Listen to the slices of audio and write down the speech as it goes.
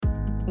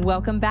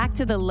Welcome back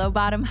to the Low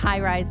Bottom High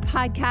Rise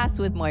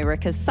podcast with Moira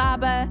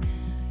Casaba.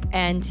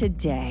 And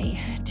today,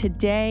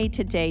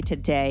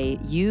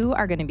 you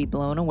are going to be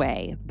blown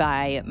away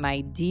by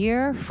my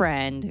dear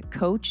friend,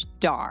 Coach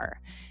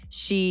Dar.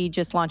 She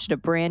just launched a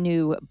brand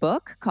new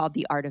book called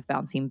The Art of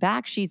Bouncing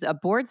Back. She's a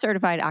board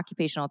certified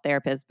occupational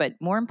therapist, but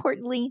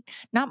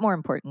not more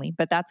importantly,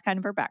 but that's kind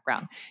of her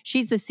background.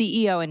 She's the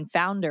CEO and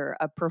founder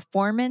of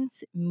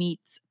Performance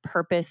Meets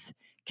Purpose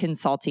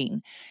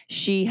Consulting.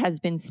 She has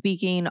been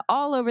speaking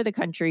all over the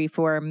country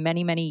for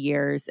many, many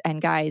years.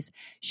 And guys,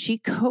 she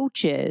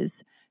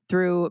coaches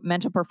through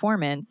mental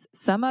performance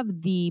some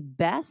of the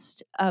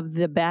best of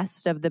the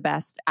best of the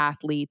best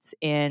athletes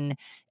in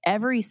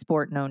every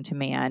sport known to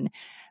man.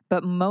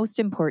 But most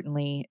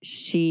importantly,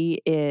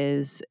 she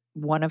is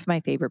one of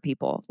my favorite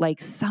people,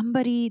 like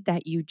somebody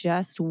that you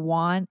just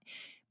want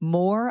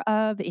more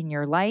of in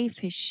your life.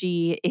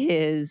 She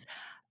is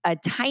a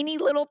tiny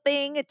little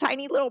thing, a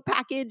tiny little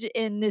package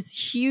in this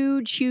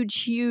huge,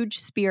 huge, huge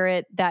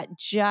spirit that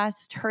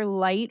just her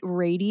light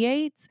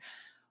radiates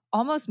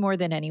almost more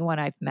than anyone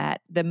I've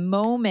met. The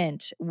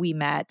moment we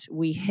met,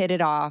 we hit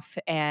it off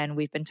and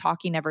we've been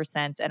talking ever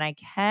since. And I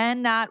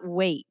cannot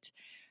wait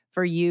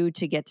for you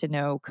to get to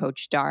know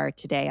Coach Dar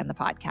today on the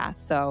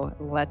podcast. So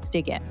let's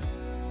dig in.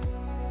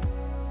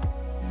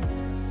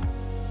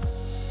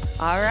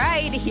 All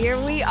right, here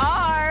we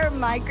are.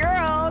 My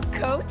girl,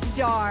 Coach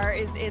Dar,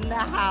 is in the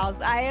house.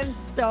 I am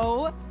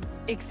so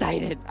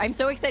excited. I'm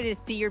so excited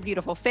to see your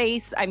beautiful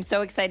face. I'm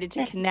so excited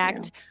to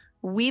connect.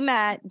 We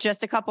met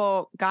just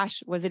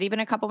was it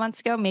even a couple months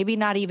ago? Maybe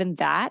not even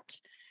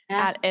that,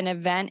 at an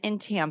event in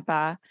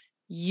Tampa.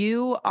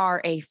 You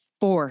are a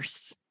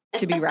force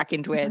to be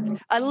reckoned with,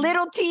 a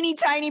little teeny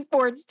tiny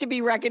force to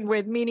be reckoned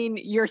with, meaning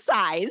your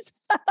size.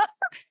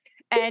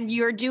 And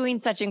you're doing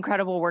such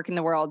incredible work in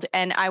the world.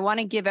 And I want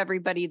to give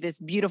everybody this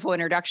beautiful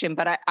introduction,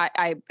 but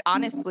I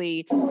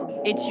honestly,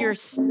 it's your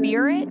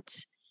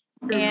spirit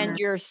and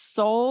your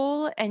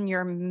soul and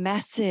your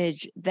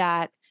message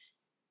that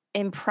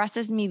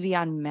impresses me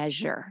beyond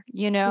measure.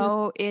 You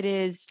know, it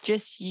is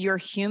just your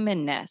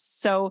humanness.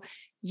 So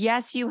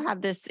yes, you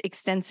have this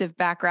extensive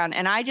background.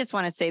 And I just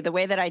want to say the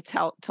way that I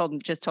told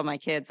my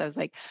kids, I was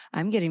like,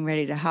 I'm getting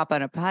ready to hop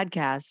on a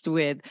podcast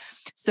with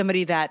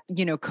somebody that,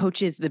 you know,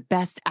 coaches the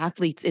best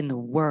athletes in the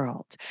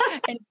world.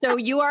 And so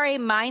you are a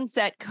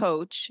mindset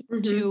coach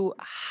to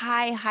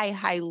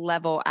high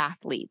level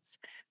athletes,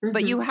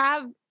 but you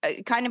have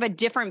kind of a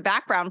different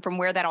background from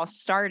where that all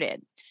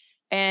started.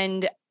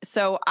 And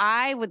so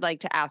I would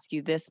like to ask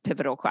you this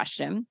pivotal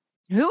question.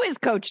 Who is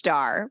Coach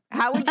Dar?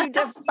 How would you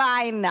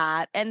define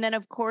that? And then,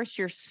 of course,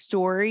 your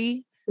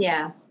story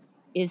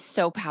is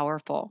so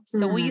powerful.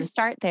 So will you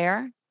start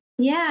there?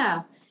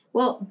 Yeah.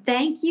 Well,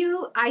 thank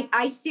you.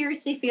 I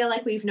seriously feel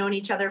like we've known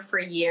each other for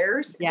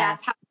years.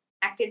 Yes. That's how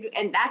we're connected.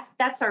 And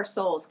that's our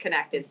souls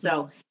connected.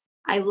 So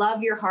I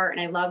love your heart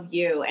and I love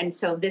you. And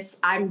so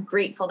I'm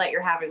grateful that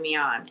you're having me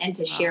on and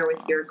to share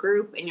with your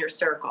group and your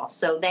circle.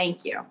 So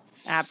thank you.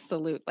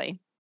 Absolutely.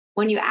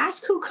 When you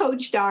ask who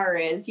Coach Dar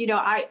is, you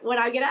know, when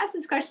I get asked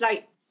this question,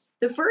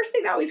 the first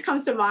thing that always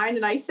comes to mind,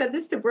 and I said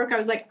this to Brooke, I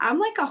was like, I'm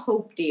like a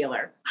hope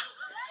dealer.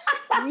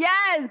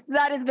 Yes,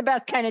 that is the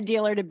best kind of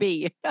dealer to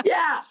be.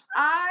 Yeah,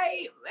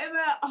 I am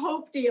a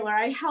hope dealer.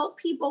 I help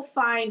people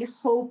find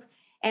hope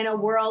in a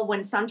world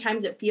when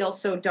sometimes it feels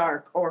so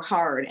dark or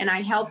hard. And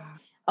I help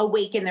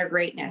awaken their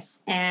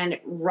greatness and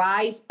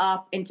rise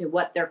up into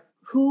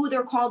who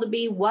they're called to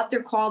be, what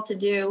they're called to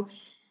do.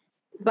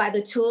 By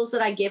the tools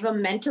that I give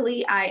them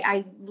mentally,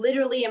 I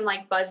literally am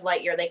like Buzz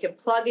Lightyear. They can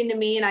plug into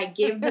me and I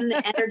give them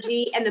the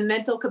energy and the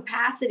mental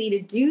capacity to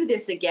do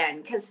this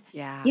again. Because,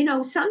 you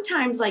know,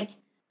 sometimes like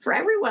for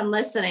everyone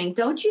listening,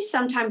 don't you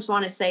sometimes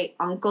want to say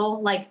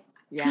uncle? Like,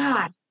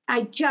 God,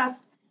 I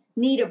just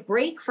need a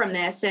break from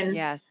this. And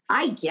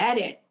I get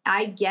it.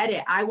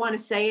 I want to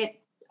say it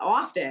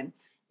often.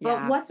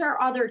 But what's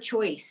our other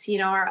choice? You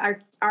know,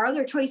 our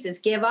other choice is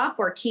give up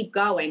or keep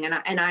going.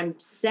 And I'm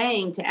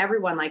saying to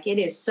everyone, like, it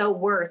is so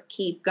worth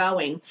keep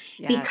going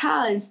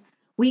because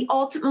we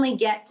ultimately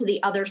get to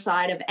the other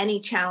side of any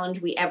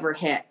challenge we ever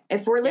hit.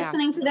 If we're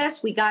listening to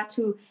this, we got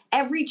to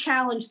every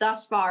challenge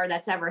thus far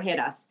that's ever hit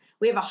us.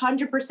 We have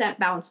 100%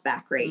 bounce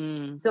back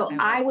rate. So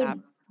I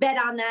would bet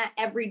on that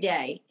every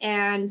day.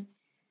 And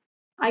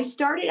I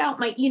started out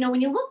when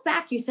you look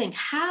back, you think,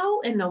 how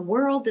in the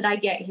world did I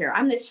get here?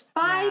 I'm this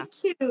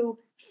 5'2"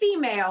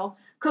 female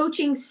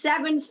coaching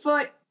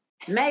 7-foot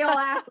male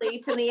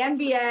athletes in the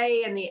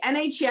NBA and the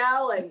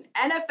NHL and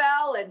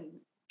NFL and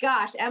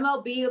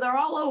MLB, they're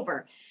all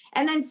over.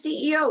 And then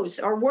CEOs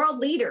or world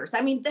leaders.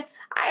 I mean,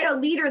 I had a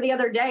leader the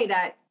other day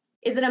that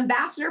is an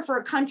ambassador for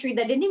a country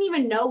that didn't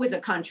even know was a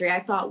country. I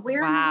thought,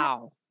 where in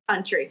the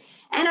country?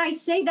 And I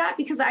say that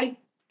because I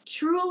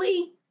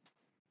truly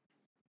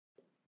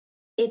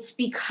it's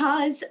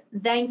because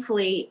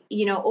thankfully,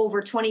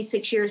 over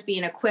 26 years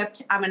being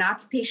equipped, I'm an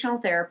occupational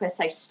therapist.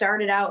 I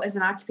started out as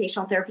an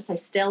occupational therapist. I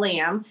still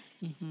am,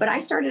 but I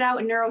started out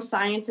in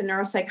neuroscience and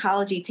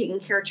neuropsychology, taking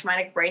care of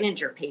traumatic brain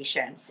injury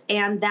patients.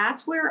 And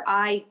that's where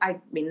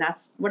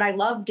that's what I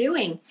love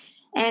doing.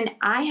 And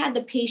I had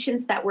the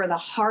patients that were the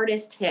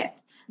hardest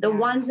hit, the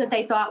ones that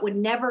they thought would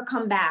never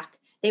come back.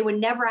 They would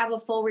never have a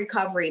full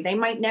recovery. They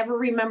might never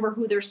remember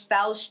who their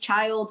spouse,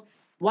 child,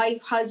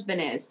 wife,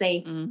 husband is.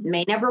 They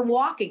may never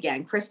walk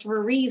again.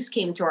 Christopher Reeves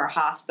came to our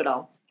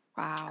hospital.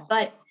 Wow.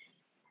 But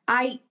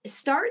I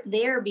start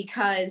there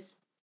because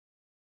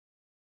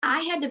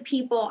I had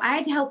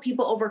to help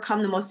people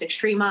overcome the most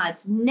extreme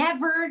odds,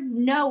 never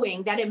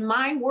knowing that in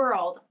my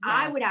world,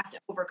 I would have to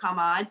overcome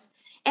odds,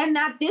 and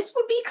that this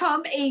would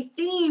become a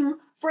theme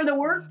for the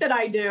work that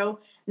I do,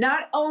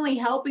 not only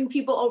helping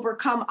people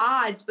overcome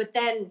odds, but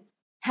then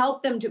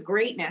help them to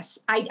greatness.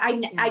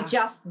 I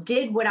just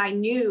did what I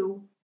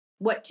knew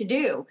what to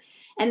do.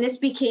 And this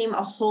became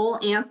a whole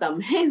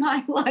anthem in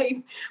my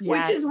life,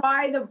 which is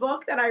why the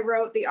book that I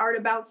wrote, The Art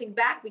of Bouncing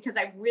Back, because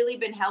I've really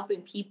been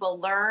helping people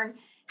learn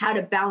how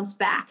to bounce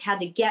back, how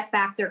to get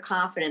back their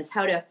confidence,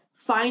 how to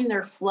find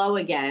their flow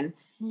again.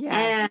 Yes.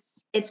 And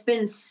it's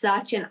been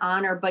such an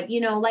honor. But,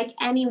 like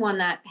anyone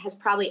that has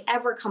probably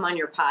ever come on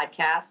your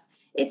podcast,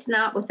 it's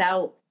not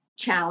without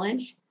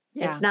challenge.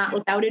 Yeah. It's not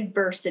without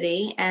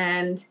adversity.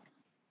 And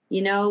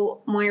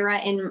Moira,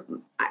 and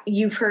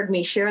you've heard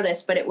me share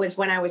this, but it was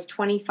when I was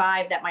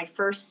 25 that my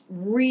first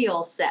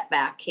real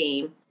setback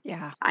came.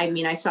 Yeah.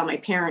 I saw my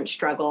parents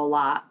struggle a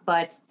lot,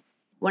 but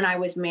when I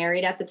was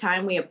married at the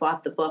time, we had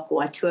bought the book,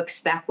 What to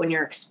Expect When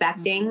You're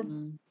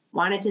Expecting,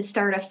 wanted to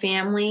start a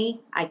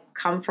family. I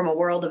come from a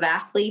world of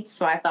athletes,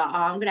 so I thought,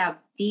 I'm going to have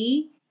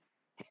the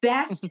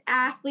best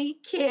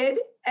athlete kid.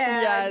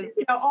 And,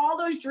 all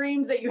those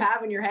dreams that you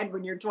have in your head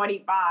when you're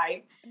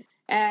 25.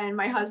 And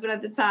my husband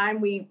at the time,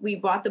 we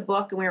bought the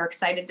book and we were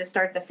excited to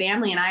start the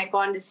family. And I had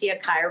gone to see a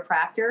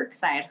chiropractor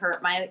because I had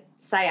hurt my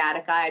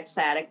sciatica. I had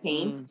sciatic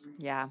pain.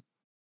 Yeah.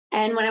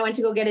 And when I went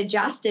to go get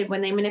adjusted,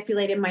 when they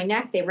manipulated my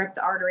neck, they ripped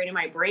the artery to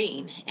my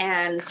brain.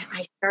 And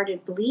I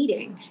started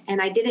bleeding.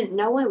 And I didn't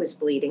know I was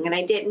bleeding. And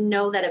I didn't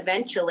know that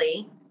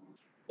eventually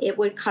it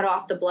would cut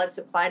off the blood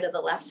supply to the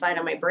left side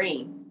of my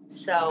brain.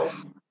 So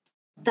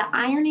the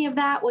irony of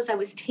that was I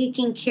was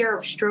taking care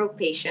of stroke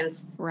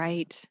patients.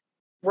 Right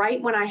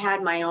when I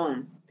had my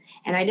own.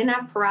 And I didn't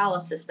have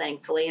paralysis,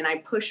 thankfully. And I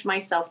pushed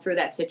myself through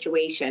that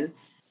situation,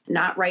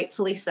 not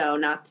rightfully so,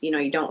 not,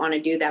 you don't want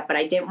to do that. But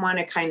I didn't want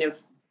to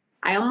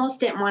I almost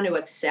didn't want to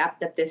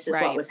accept that this is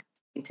what was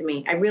happening to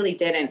me. I really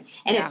didn't.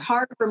 And it's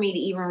hard for me to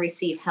even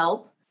receive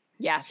help.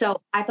 Yeah. So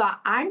I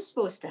thought I'm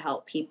supposed to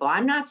help people.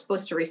 I'm not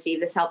supposed to receive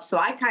this help. So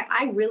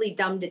I really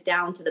dumbed it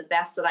down to the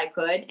best that I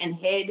could and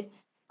hid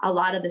a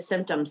lot of the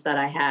symptoms that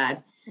I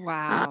had.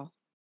 Wow.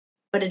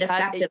 But it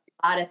affected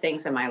a lot of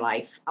things in my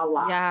life, a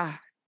lot. Yeah.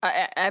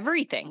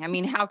 Everything.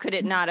 How could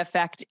it not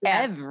affect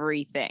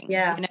everything?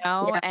 Yeah.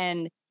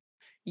 And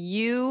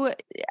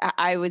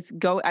I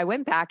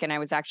went back and I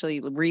was actually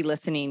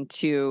re-listening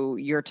to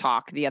your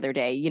talk the other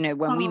day,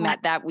 when we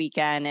met that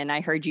weekend and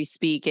I heard you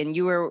speak, and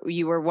you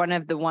were one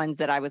of the ones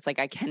that I was like,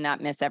 I cannot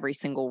miss every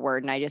single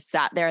word. And I just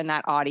sat there in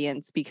that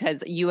audience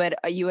because you had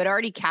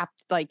already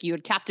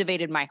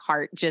captivated my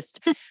heart just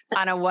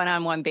on a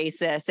one-on-one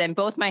basis. And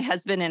both my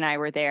husband and I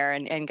were there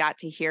and got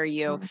to hear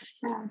you.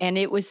 And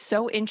it was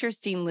so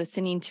interesting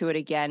listening to it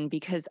again,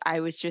 because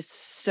I was just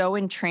so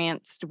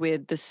entranced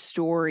with the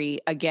story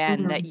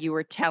again that you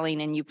were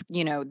telling.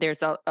 And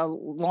there's a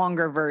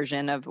longer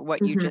version of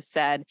what you just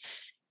said.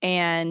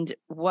 And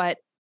what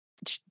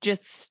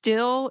just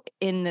still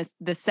in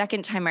the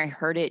second time I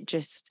heard it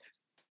just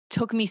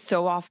took me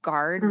so off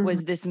guard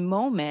was this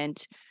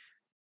moment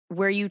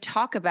where you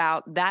talk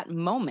about that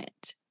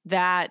moment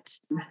that,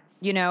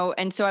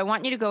 and so I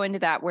want you to go into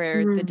that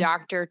where the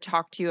doctor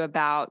talked to you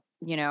about,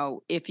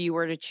 if you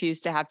were to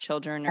choose to have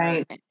children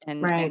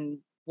and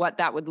what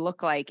that would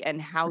look like and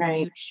how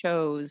you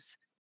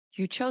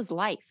chose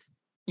life,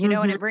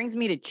 and it brings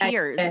me to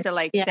tears to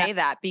say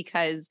that,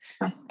 because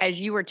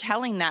as you were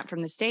telling that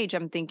from the stage,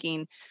 I'm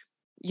thinking,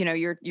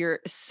 you're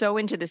so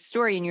into the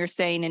story and you're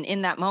saying, and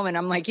in that moment,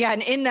 I'm like,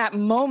 and in that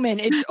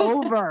moment, it's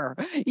over,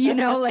 in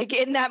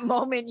that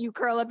moment, you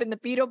curl up in the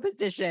fetal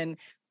position.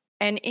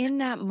 And in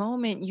that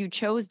moment, you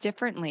chose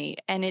differently.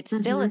 And it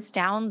still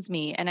astounds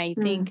me. And I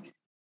think,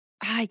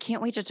 I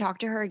can't wait to talk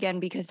to her again,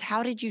 because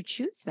how did you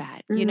choose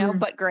that?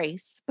 But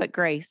grace.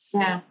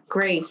 Yeah,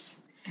 grace.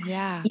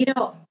 Yeah.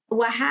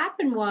 What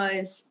happened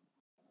was,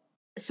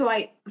 so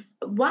I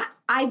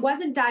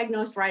wasn't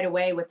diagnosed right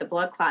away with the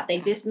blood clot. They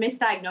just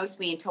misdiagnosed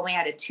me and told me I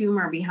had a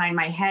tumor behind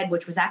my head,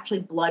 which was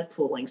actually blood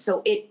pooling.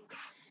 So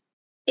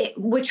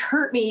which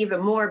hurt me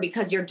even more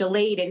because you're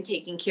delayed in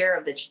taking care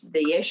of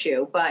the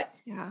issue. But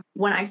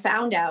when I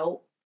found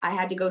out, I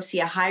had to go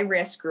see a high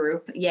risk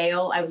group,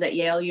 Yale. I was at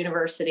Yale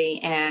University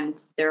and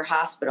their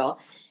hospital.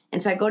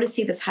 And so I go to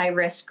see this high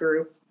risk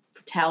group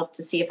to help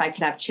to see if I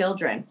could have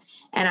children.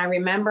 And I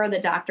remember the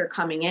doctor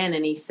coming in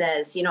and he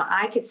says,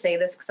 I could say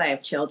this because I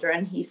have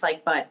children. He's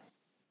like, but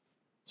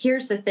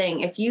here's the thing.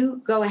 If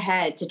you go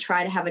ahead to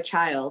try to have a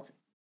child,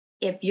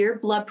 if your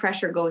blood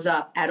pressure goes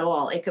up at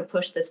all, it could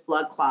push this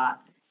blood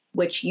clot,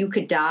 which you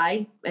could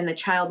die and the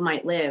child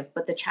might live,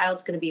 but the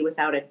child's going to be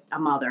without a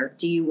mother.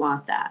 Do you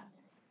want that?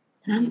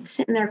 And I'm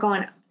sitting there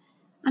going,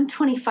 I'm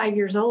 25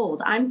 years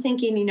old. I'm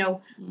thinking,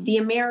 the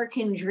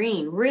American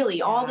dream,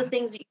 really all the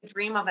things that you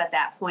dream of at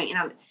that point.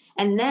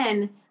 And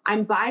then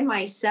I'm by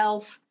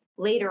myself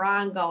later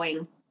on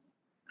going,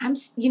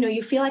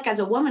 you feel like as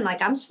a woman,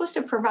 like I'm supposed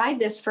to provide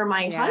this for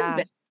my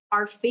husband,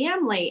 our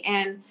family,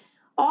 and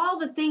all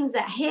the things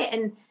that hit.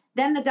 And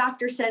then the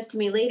doctor says to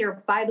me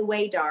later, by the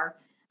way, Dar,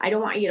 I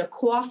don't want you to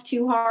cough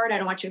too hard. I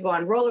don't want you to go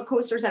on roller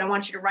coasters. I don't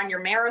want you to run your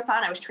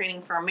marathon. I was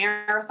training for a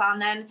marathon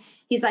then.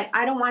 He's like,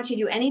 I don't want you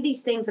to do any of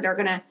these things that are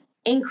going to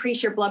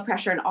increase your blood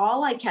pressure. And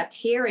all I kept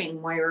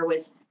hearing, Moira,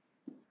 was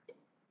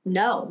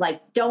no,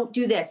 like, don't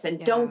do this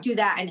and don't do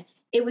that. And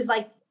it was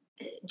like,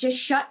 just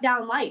shut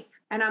down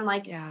life. And I'm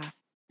like,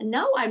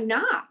 no, I'm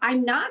not.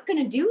 I'm not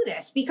going to do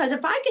this, because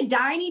if I could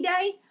die any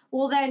day,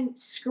 well, then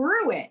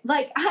screw it.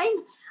 Like I'm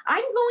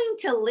going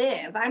to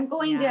live. I'm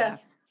going to,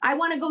 I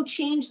want to go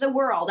change the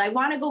world. I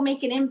want to go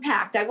make an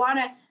impact. I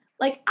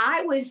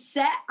was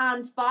set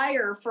on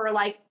fire for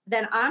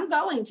then I'm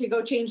going to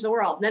go change the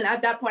world. And then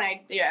at that point,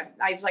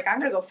 I was like, I'm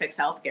going to go fix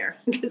healthcare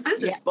because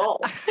this is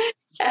bull.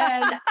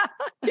 And,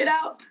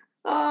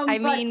 I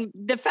mean,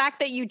 the fact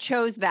that you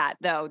chose that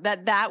though,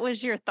 that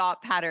was your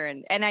thought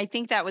pattern. And I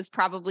think that was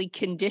probably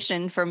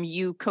conditioned from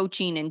you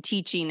coaching and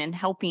teaching and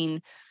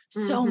helping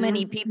so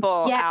many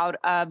people out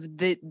of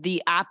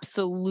the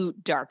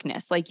absolute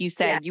darkness. Like you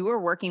said, you were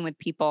working with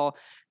people.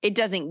 It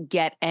doesn't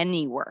get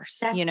any worse,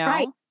 That's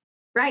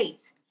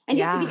right. And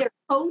you have to be their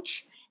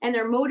coach and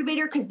their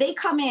motivator, because they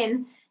come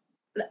in,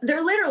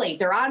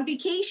 they're on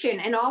vacation,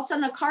 and all of a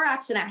sudden a car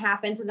accident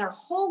happens and their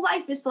whole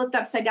life is flipped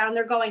upside down. And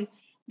they're going,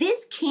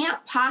 this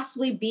can't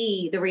possibly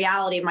be the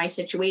reality of my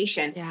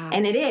situation.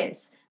 And it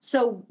is.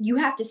 So you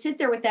have to sit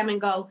there with them and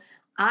go,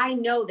 I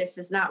know this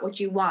is not what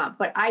you want,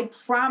 but I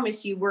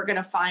promise you we're going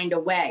to find a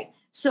way.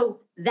 So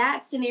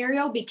that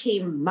scenario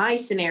became my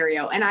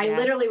scenario. And I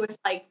literally was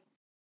like,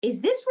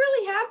 is this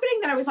really happening?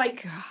 Then I was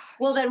like,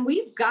 well, then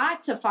we've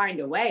got to find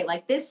a way.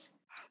 Like this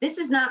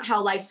is not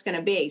how life's going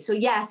to be. So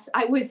yes,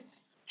 I was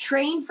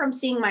trained from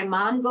seeing my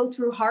mom go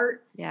through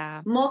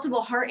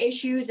multiple heart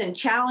issues and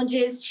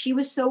challenges. She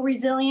was so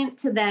resilient,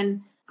 to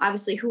then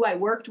obviously who I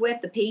worked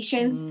with, the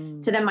patients,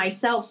 to then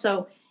myself.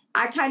 So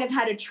I kind of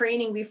had a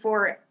training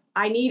before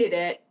I needed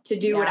it to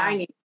do what I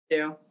needed to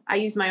do. I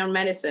used my own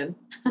medicine.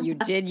 You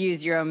did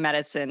use your own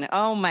medicine.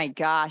 Oh my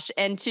gosh.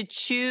 And to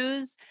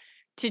choose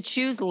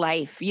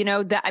life,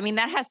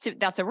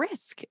 that's a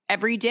risk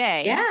every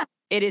day. Yeah.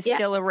 It is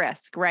still a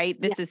risk,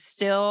 right? This is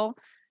still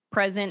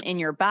present in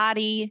your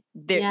body.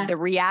 The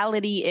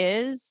reality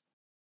is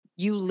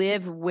you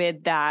live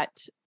with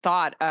that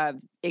thought of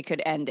it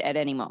could end at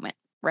any moment,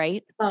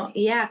 right? Oh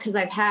yeah. Cause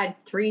I've had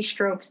 3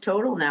 strokes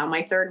total now.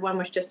 My third one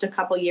was just a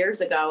couple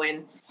years ago,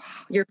 and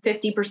you're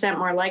 50%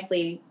 more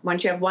likely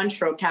once you have one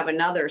stroke to have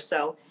another.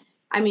 So,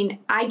 I mean,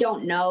 I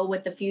don't know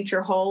what the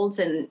future holds,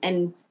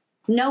 and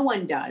no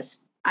one does.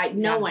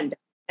 No one does.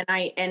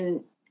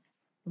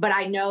 But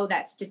I know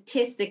that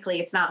statistically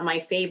it's not in my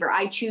favor.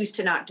 I choose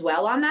to not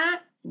dwell on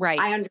that. Right.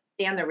 I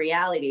understand the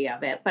reality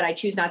of it, but I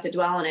choose not to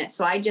dwell on it.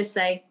 So I just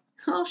say,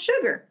 oh,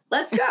 sugar,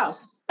 let's go.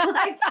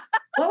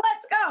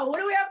 Let's go. What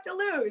do we have to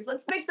lose?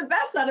 Let's make the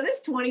best out of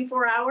this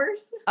 24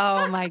 hours.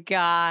 Oh my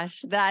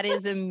gosh. That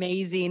is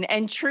amazing.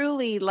 And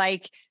truly,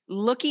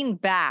 looking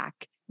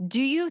back,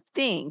 do you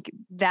think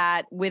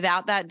that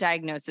without that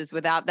diagnosis,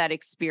 without that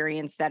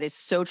experience that is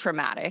so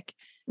traumatic,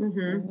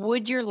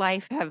 would your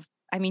life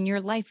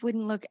your life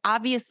wouldn't look,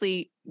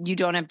 obviously you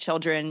don't have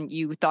children.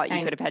 You thought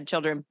you could have had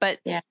children, but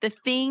the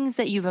things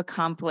that you've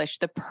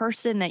accomplished, the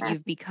person that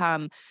you've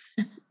become,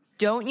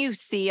 don't you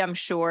see, I'm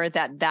sure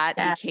that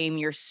became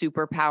your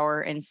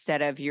superpower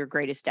instead of your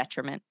greatest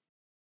detriment?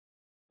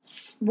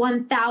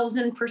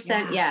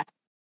 1000%. Yes,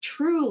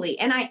 truly.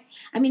 And I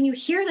mean, you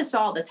hear this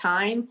all the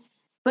time,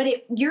 but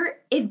your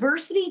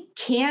adversity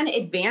can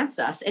advance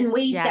us in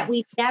ways that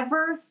we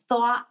never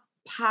thought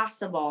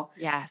possible.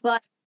 Yes.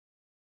 But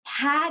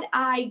had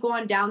I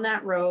gone down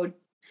that road,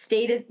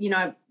 stayed as,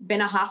 I've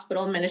been a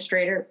hospital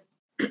administrator,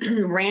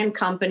 ran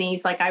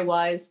companies like I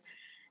was,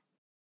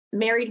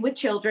 married with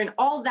children,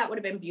 all of that would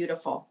have been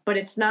beautiful, but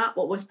it's not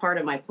what was part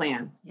of my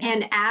plan. Yeah.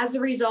 And as a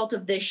result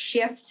of this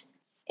shift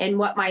in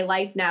what my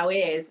life now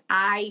is,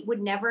 I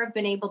would never have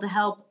been able to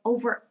help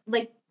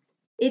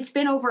it's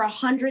been over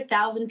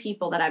 100,000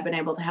 people that I've been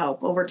able to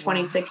help over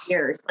 26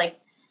 years.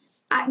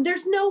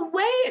 There's no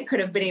way it could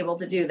have been able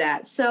to do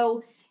that.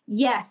 So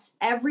yes,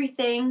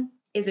 everything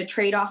is a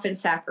trade-off and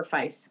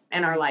sacrifice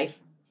in our life.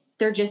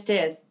 There just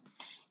is.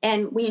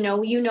 And when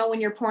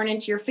you're pouring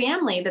into your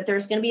family that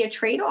there's going to be a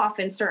trade-off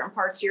in certain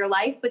parts of your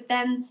life, but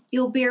then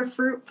you'll bear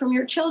fruit from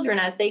your children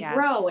as they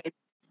grow and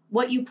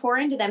what you pour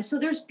into them. So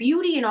there's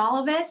beauty in all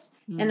of this,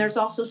 and there's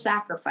also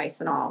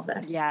sacrifice in all of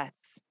this.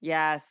 Yes.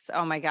 Yes.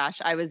 Oh my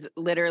gosh. I was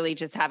literally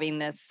just having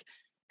this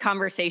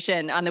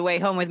conversation on the way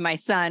home with my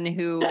son,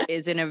 who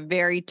is in a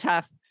very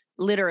tough,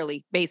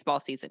 literally tough baseball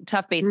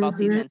Mm-hmm.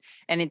 season.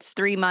 And it's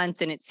 3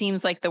 months and it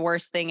seems like the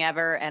worst thing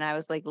ever. And I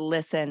was like,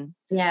 listen,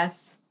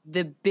 Yes.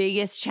 the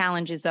biggest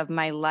challenges of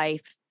my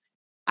life,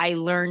 I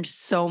learned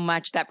so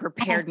much that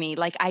prepared Yes. me.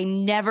 Like I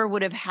never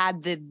would have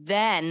had the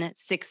then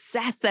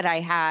success that I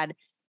had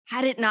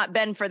it not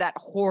been for that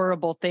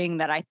horrible thing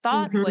that I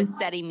thought was Mm-hmm.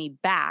 setting me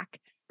back,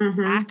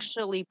 Mm-hmm.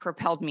 actually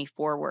propelled me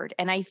forward.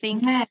 And I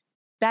think Yeah.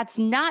 that's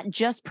not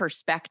just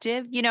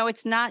perspective.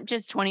 It's not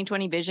just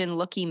 2020 vision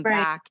looking Right.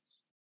 back.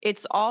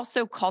 It's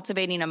also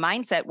cultivating a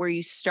mindset where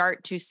you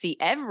start to see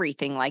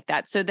everything like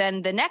that. So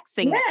then the next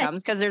thing that Yeah.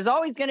 comes, because there's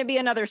always going to be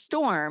another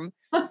storm,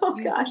 Oh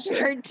you gosh.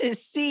 start to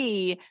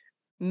see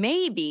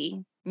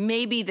maybe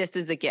this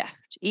is a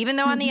gift. Even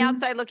though on the Mm-hmm.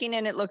 outside looking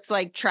in, it looks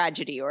like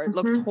tragedy or it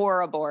looks Mm-hmm.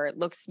 horrible or it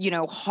looks,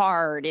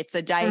 hard. It's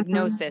a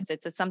diagnosis.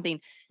 It's a something.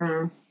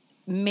 Mm-hmm.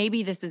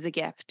 Maybe this is a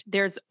gift.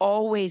 There's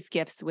always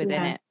gifts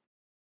within Yeah. it.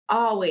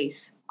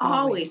 Always.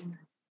 Always.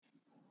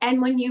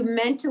 And when you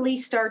mentally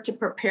start to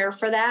prepare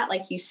for that,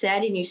 like you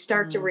said, and you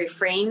start to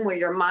reframe where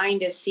your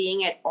mind is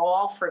seeing it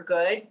all for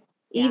good,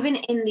 even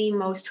in the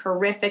most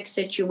horrific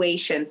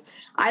situations.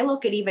 I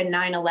look at even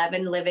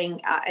 9/11,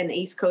 living in the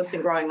East Coast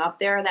and growing up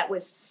there. That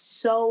was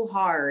so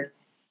hard.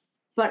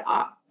 But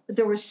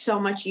there was so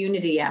much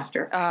unity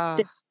after.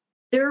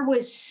 There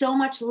was so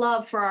much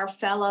love for our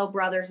fellow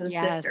brothers and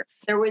sisters.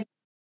 There was,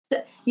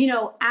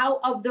 out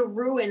of the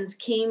ruins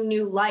came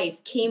new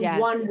life, came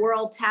one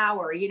world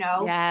tower,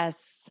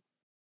 Yes.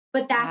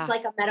 But that's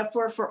like a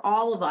metaphor for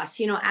all of us,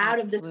 out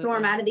of the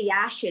storm, out of the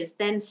ashes,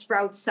 then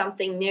sprouts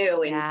something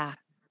new.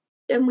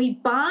 And we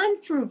bond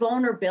through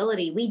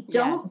vulnerability. We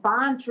don't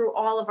bond through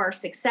all of our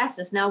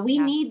successes. Now, we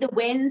need the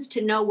wins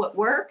to know what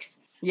works,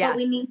 but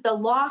we need the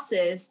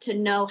losses to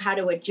know how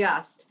to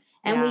adjust.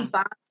 And we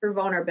bond through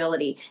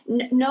vulnerability.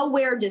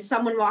 Nowhere does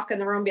someone walk in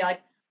the room and be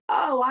like,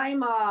 oh,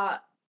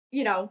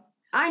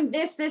 I'm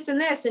this, this, and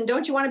this. And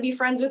don't you want to be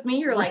friends with me?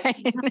 You're like,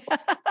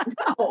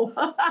 no.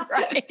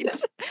 Right.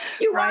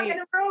 You walk in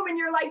the room and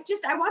you're like,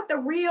 I want the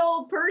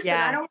real person.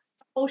 I don't want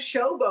the whole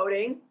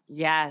showboating.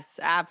 Yes,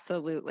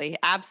 absolutely.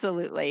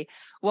 Absolutely.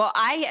 Well,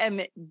 I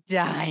am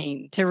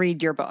dying to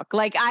read your book.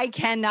 Like, I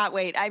cannot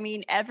wait. I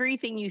mean,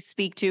 everything you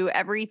speak to,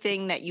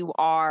 everything that you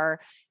are,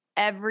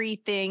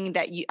 everything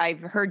that I've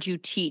heard you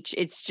teach,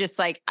 it's just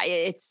like,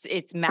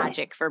 it's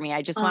magic for me.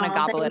 I just want to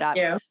gobble it up.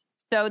 You.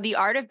 So The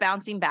Art of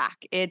Bouncing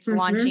Back, it's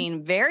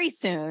launching very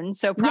soon.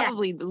 So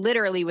probably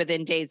literally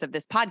within days of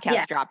this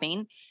podcast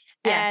dropping.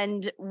 Yes.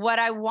 And what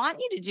I want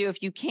you to do,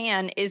 if you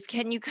can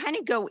you kind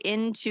of go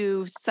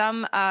into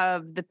some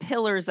of the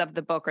pillars of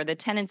the book or the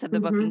tenets of the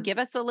book and give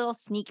us a little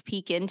sneak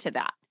peek into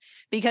that?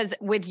 Because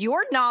with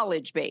your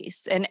knowledge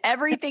base and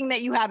everything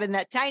that you have in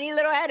that tiny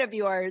little head of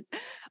yours,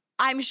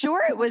 I'm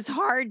sure it was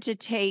hard to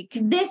take.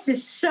 This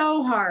is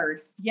so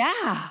hard.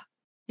 Yeah.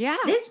 Yeah.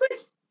 This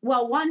was,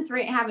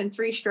 having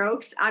 3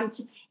 strokes.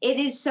 It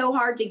is so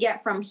hard to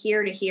get from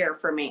here to here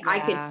for me. I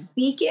could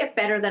speak it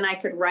better than I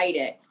could write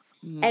it.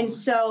 And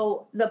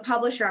so the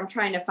publisher, I'm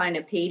trying to find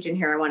a page in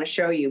here I want to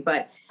show you,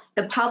 but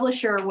the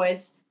publisher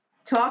was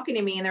talking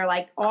to me and they're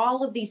like,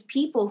 all of these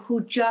people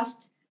who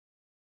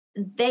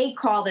they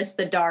call this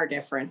the Dar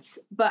difference.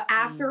 But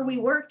after we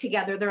work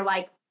together, they're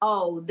like,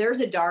 oh,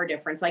 there's a Dar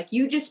difference. Like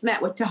you just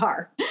met with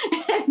Dar.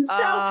 And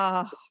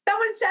so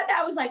someone said that,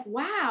 I was like,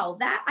 wow,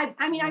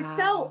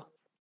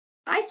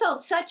 I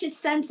felt such a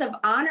sense of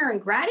honor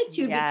and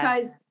gratitude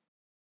because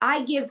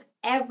I give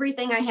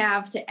everything I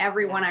have to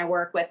everyone I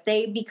work with.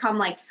 They become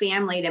like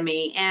family to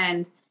me.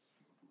 And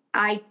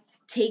I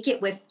take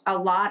it with a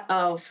lot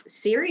of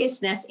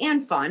seriousness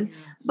and fun.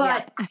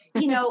 But,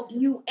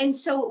 and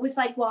so it was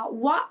like,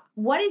 well,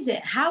 what is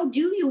it? How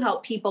do you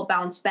help people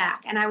bounce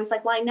back? And I was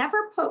like, well, I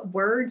never put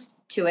words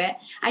to it.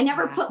 I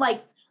never put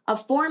like a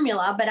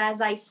formula, but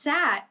as I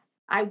sat,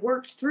 I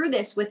worked through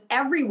this with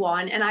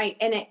everyone and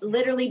it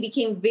literally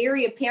became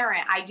very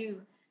apparent.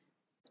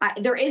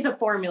 There is a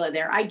formula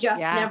there. I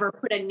just never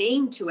put a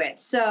name to it.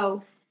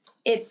 So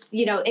it's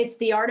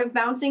the art of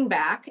bouncing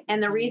back.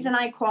 And the reason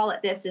I call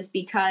it this is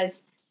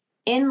because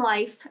in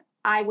life,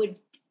 I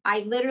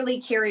literally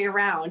carry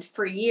around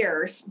for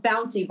years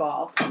bouncy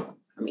balls. Let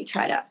me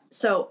try to.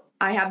 So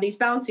I have these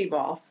bouncy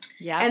balls.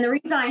 Yeah. And the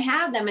reason I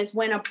have them is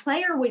when a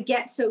player would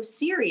get so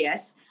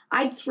serious,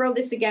 I'd throw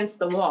this against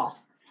the wall.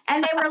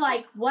 And they were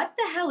like, what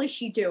the hell is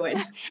she doing?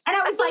 And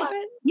I was like,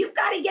 you've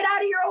got to get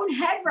out of your own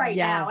head right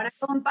now. And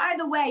I'm going, by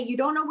the way, you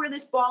don't know where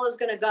this ball is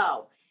going to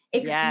go.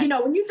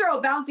 When you throw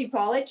a bouncy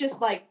ball, it just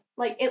like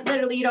it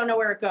literally, you don't know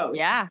where it goes.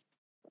 Yeah.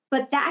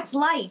 But that's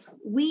life.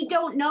 We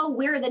don't know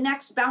where the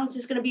next bounce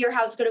is going to be or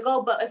how it's going to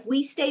go. But if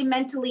we stay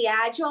mentally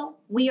agile,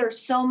 we are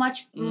so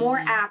much more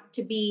apt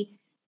to be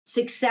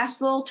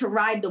successful, to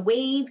ride the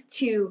wave,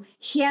 to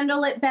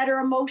handle it better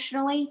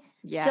emotionally.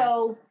 Yes.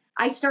 So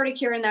I started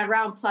carrying that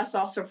around, plus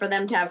also for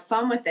them to have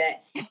fun with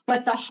it.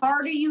 But the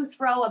harder you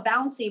throw a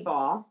bouncy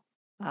ball,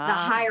 the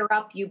higher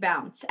up you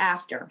bounce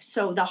after.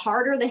 So the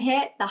harder the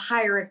hit, the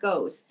higher it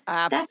goes.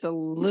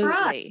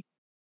 Absolutely.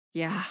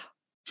 Yeah.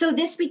 So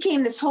this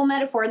became this whole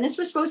metaphor, and this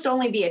was supposed to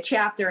only be a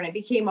chapter, and it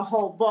became a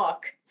whole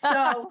book.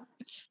 So,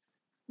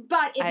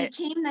 but it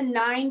became the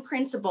 9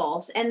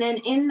 principles. And then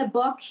in the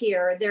book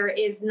here, there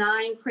is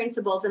 9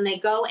 principles, and they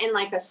go in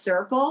like a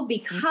circle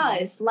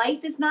because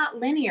life is not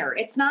linear.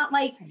 It's not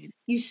like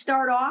you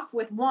start off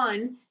with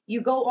 1,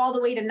 you go all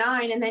the way to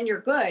 9, and then you're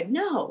good.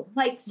 No,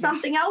 like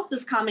something else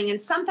is coming, and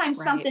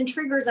sometimes something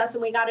triggers us,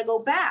 and we got to go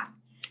back.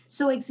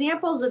 So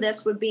examples of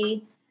this would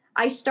be,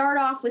 I start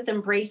off with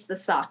embrace the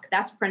suck.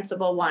 That's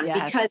principle 1,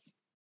 because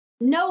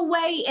no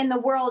way in the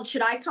world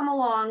should I come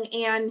along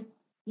and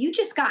you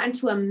just got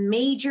into a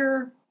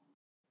major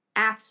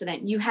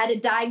accident. You had a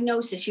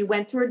diagnosis. You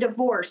went through a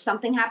divorce.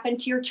 Something happened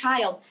to your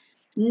child.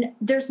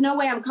 There's no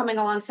way I'm coming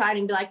alongside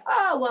and be like,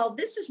 oh, well,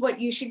 this is what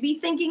you should be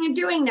thinking and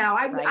doing now.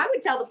 I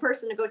would tell the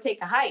person to go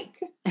take a hike.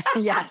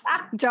 Yes,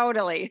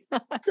 totally.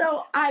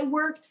 So I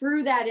worked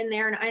through that in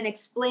there and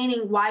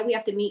explaining why we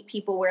have to meet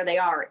people where they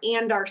are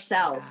and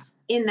ourselves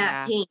in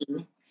that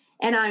pain.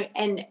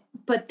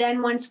 But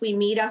then once we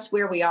meet us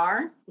where we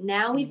are,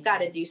 now we've got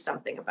to do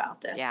something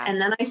about this. Yeah.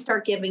 And then I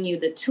start giving you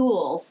the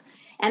tools,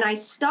 and I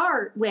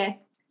start with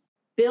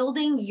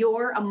building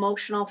your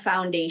emotional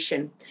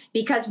foundation.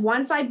 Because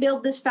once I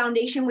build this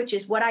foundation, which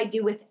is what I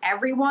do with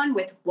everyone,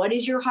 with what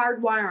is your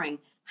hardwiring?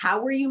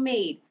 How were you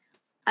made?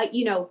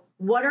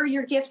 What are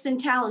your gifts and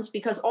talents?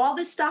 Because all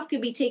this stuff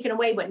could be taken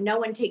away, but no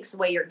one takes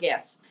away your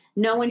gifts.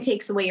 No one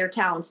takes away your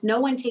talents. No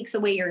one takes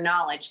away your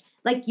knowledge.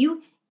 Like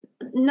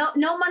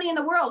no money in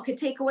the world could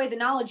take away the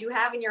knowledge you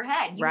have in your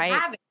head. You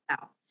have it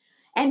now.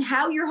 And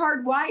how you're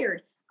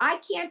hardwired. I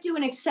can't do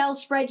an Excel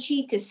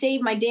spreadsheet to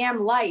save my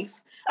damn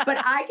life, but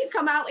I could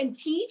come out and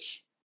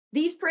teach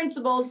these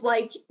principles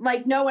like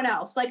no one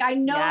else. Like I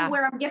know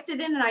where I'm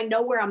gifted in, and I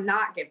know where I'm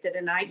not gifted in,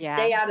 and I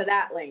stay out of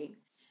that lane.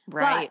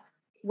 Right.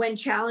 But when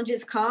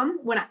challenges come,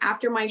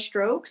 after my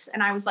strokes,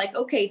 and I was like,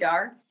 okay,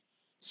 Dar,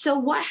 so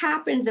what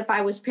happens if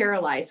I was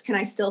paralyzed? Can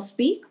I still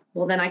speak?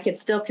 Well, then I could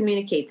still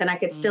communicate. Then I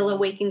could still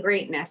awaken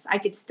greatness. I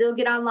could still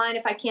get online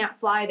if I can't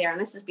fly there. And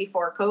this is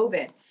before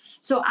COVID.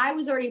 So I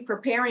was already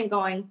preparing,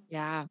 going,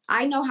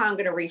 I know how I'm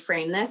going to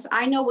reframe this.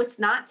 I know what's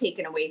not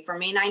taken away from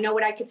me, and I know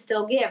what I could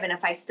still give. And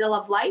if I still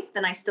have life,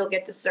 then I still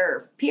get to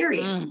serve,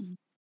 period.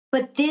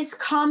 But this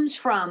comes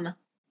from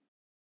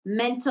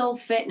mental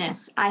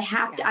fitness.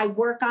 I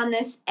work on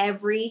this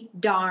every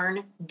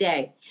darn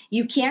day.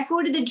 You can't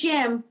go to the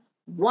gym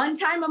 1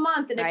 time a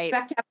month and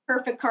expect to have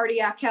perfect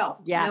cardiac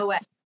health. Yes. No way.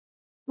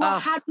 Well,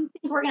 how do you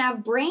think we're going to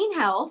have brain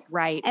health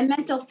and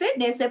mental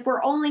fitness if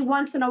we're only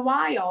once in a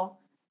while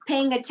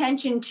paying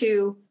attention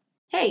to,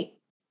 hey,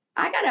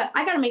 I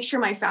gotta make sure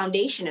my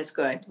foundation is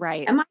good.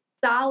 Right. Am I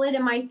solid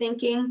in my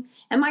thinking?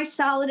 Am I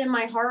solid in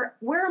my heart?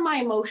 Where are my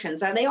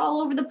emotions? Are they all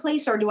over the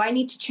place, or do I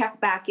need to check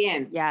back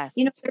in? Yes.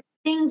 There's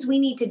things we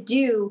need to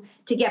do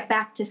to get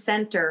back to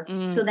center,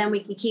 so then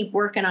we can keep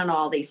working on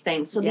all these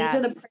things. So these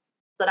are the principles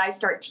that I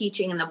start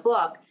teaching in the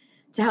book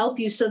to help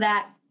you, so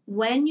that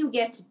when you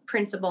get to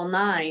principle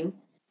 9,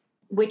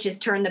 which is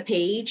turn the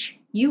page,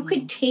 you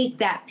could take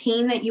that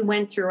pain that you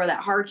went through or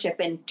that hardship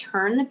and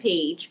turn the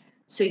page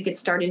so you could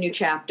start a new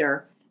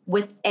chapter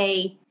with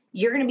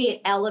you're going to be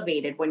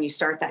elevated when you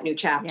start that new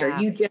chapter. Yeah.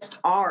 You just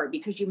are,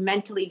 because you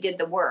mentally did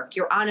the work.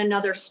 You're on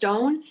another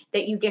stone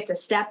that you get to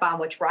step on,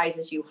 which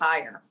rises you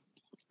higher.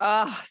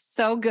 Oh,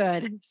 so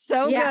good.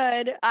 So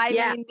good.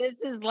 I mean,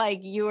 this is like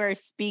you are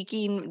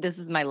speaking. This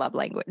is my love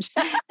language.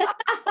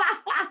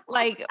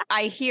 Like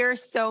I hear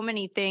so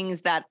many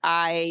things that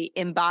I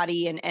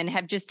embody and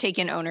have just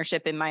taken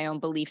ownership in my own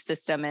belief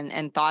system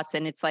and thoughts.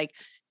 And it's like,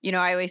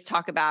 I always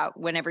talk about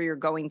whenever you're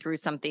going through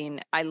something,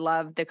 I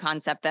love the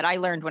concept that I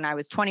learned when I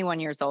was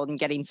 21 years old and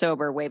getting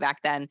sober way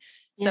back then.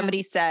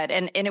 Somebody said,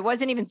 and it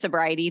wasn't even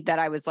sobriety that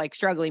I was like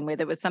struggling with.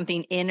 It was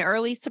something in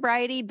early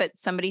sobriety, but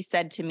somebody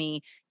said to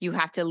me, you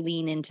have to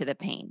lean into the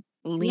pain,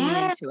 lean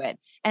into it.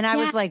 And I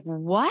was like,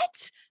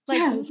 what? Like,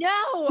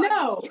 no.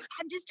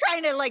 I'm just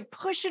trying to like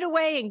push it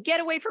away and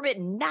get away from it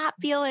and not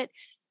feel it.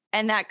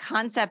 And that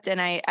concept, and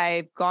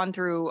I've gone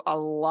through a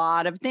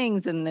lot of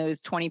things in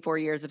those 24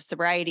 years of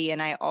sobriety.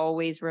 And I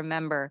always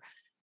remember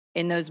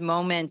in those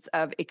moments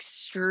of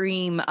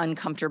extreme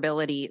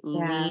uncomfortability,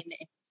 lean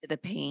into the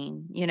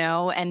pain,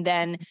 and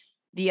then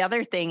the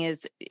other thing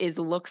is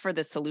look for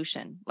the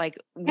solution. Like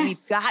we've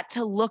got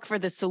to look for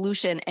the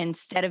solution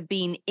instead of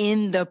being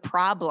in the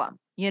problem,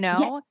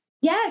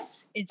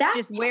 Yes. That's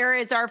just where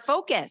is our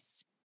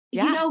focus.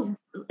 Yeah.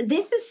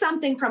 This is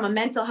something from a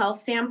mental health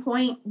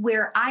standpoint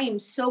where I am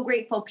so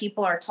grateful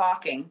people are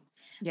talking.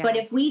 Yeah. But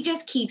if we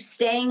just keep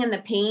staying in the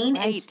pain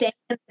and staying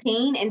in the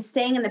pain and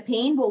staying in the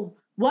pain, well,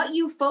 what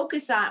you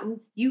focus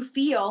on, you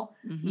feel,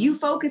 you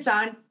focus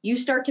on, you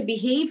start to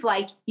behave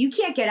like you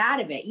can't get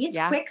out of it. It's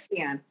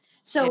quicksand.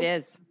 So it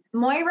is.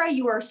 Moira,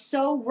 you are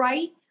so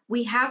right.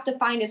 We have to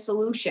find a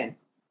solution.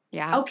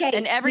 Yeah. Okay.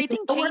 And everything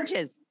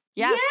changes.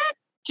 Yeah.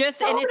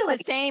 And it's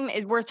the same.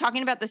 We're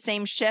talking about the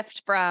same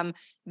shift from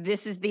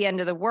this is the end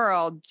of the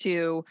world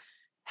to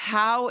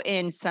how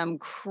in some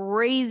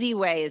crazy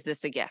way is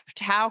this a gift?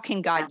 How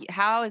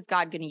is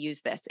God going to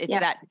use this?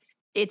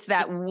 It's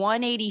that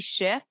 180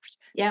 shift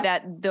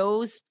that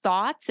those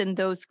thoughts and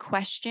those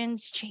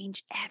questions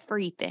change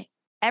everything.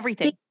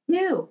 Everything. They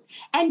do.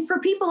 And for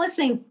people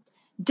listening,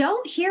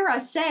 don't hear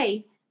us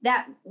say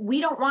that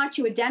we don't want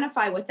you to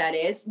identify what that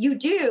is. You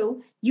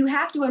do. You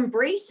have to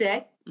embrace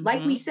it.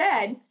 Like we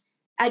said,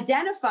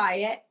 identify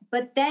it,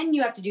 but then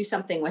you have to do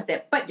something with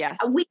it. But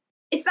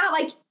it's not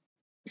like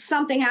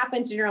something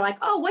happens and you're like,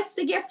 oh, what's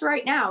the gift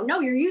right now? No,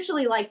 you're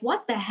usually like,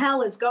 what the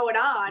hell is going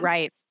on?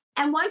 Right.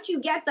 And once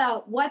you get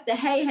the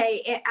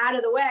hey out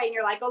of the way and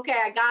you're like, okay,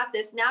 I got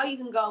this. Now you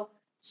can go,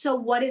 so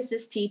what is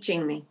this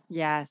teaching me?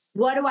 Yes.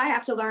 What do I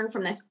have to learn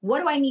from this?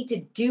 What do I need to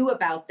do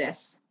about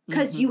this?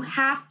 Because you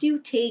have to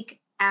take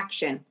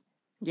action.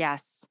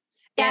 Yes.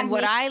 And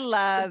what I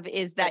love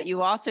is that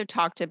you also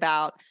talked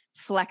about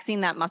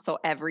flexing that muscle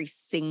every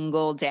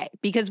single day,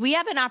 because we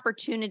have an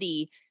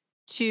opportunity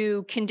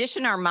to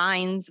condition our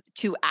minds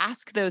to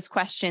ask those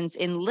questions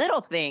in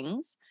little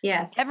things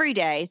every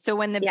day. So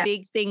when the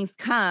big things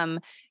come,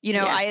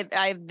 I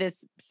have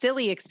this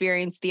silly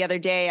experience the other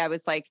day. I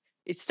was like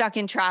stuck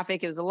in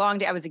traffic. It was a long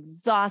day. I was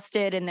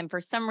exhausted. And then for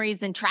some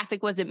reason,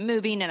 traffic wasn't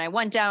moving. And I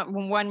went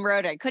down one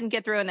road. I couldn't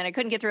get through. And then I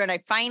couldn't get through. And I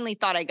finally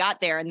thought I got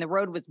there and the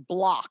road was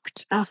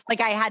blocked. Like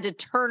I had to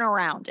turn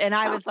around and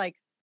I was like,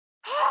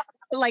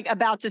 like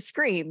about to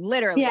scream.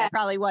 Literally, I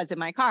probably was in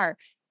my car.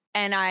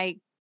 And I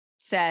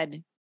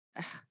said,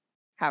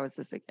 how is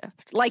this a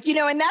gift? Like,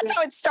 and that's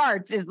how it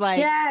starts is like,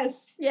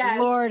 yes.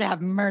 Lord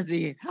have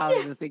mercy. How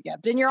is this a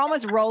gift? And you're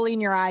almost rolling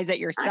your eyes at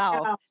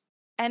yourself.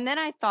 And then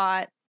I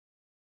thought,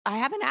 I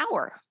have an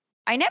hour.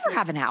 I never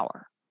have an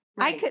hour.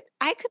 Right.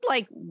 I could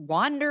like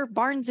wander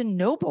Barnes and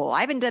Noble. I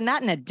haven't done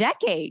that in a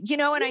decade,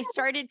 and I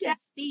started to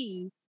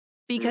see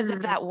because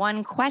of that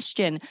one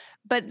question,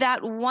 but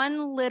that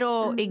one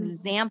little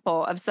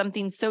example of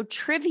something so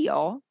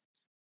trivial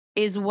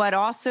is what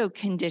also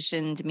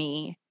conditioned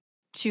me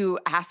to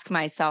ask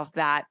myself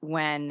that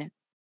when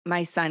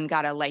my son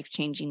got a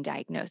life-changing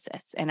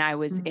diagnosis and I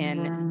was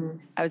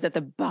at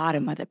the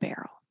bottom of the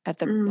barrel,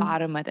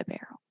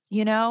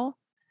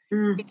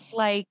 It's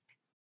like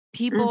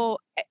people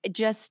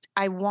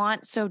I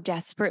want so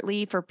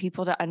desperately for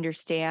people to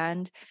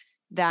understand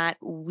that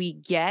we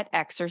get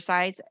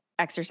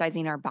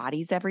exercising our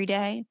bodies every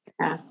day,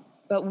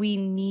 but we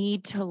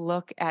need to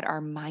look at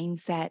our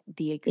mindset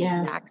the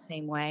exact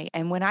same way.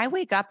 And when I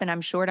wake up and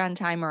I'm short on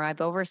time or I've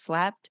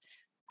overslept,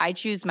 I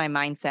choose my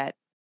mindset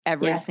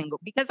every single,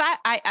 because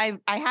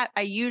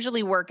I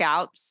usually work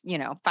out,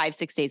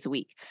 5-6 days a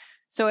week.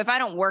 So if I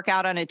don't work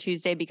out on a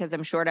Tuesday because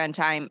I'm short on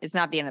time, it's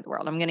not the end of the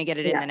world. I'm going to get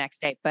it in the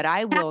next day, but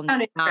I will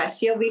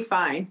not. You'll be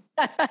fine.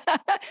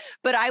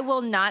 But I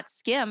will not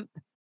skimp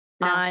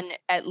on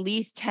at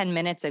least 10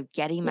 minutes of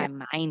getting my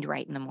mind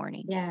right in the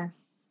morning.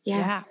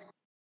 Yeah.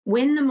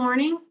 Win the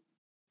morning,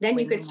 then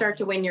you could start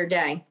to win your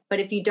day. But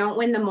if you don't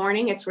win the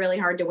morning, it's really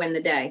hard to win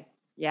the day.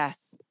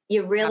 Yes.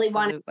 You really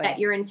want to set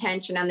your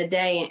intention on the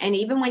day. And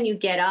even when you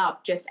get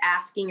up, just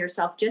asking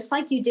yourself, just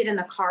like you did in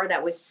the car,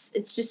 it's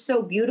just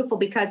so beautiful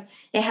because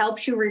it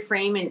helps you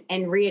reframe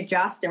and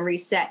readjust and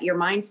reset your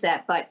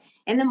mindset. But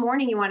in the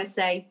morning, you want to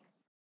say,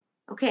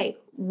 okay,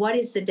 what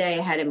is the day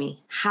ahead of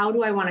me? How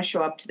do I want to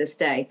show up to this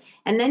day?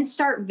 And then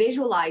start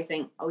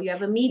visualizing, you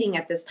have a meeting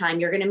at this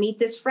time. You're going to meet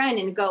this friend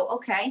and go,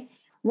 okay,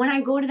 when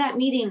I go to that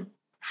meeting,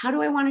 how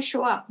do I want to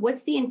show up?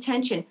 What's the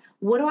intention?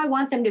 What do I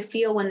want them to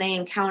feel when they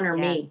encounter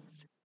me?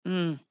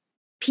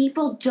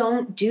 People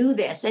don't do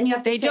this, and you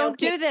have to. They don't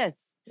do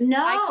this.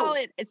 No, I call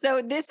it.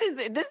 So this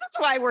is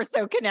why we're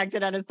so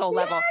connected on a soul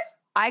level.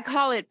 I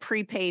call it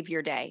pre-pave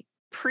your day.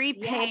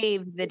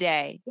 Pre-pave the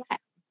day.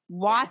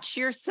 Watch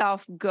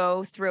yourself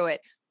go through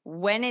it.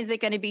 When is it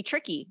going to be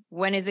tricky?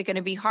 When is it going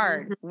to be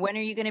hard? When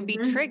are you going to be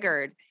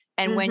triggered?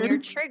 And when you're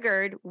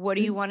triggered, what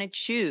do you want to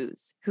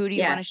choose? Who do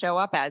you want to show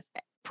up as?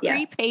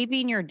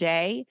 Pre-paving your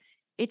day.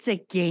 It's a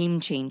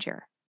game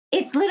changer.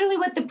 It's literally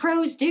what the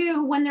pros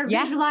do when they're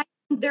visualizing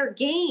their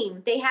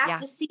game. They have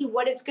to see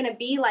what it's going to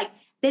be like.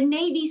 The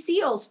Navy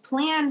SEALs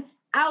plan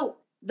out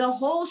the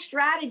whole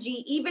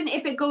strategy. Even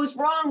if it goes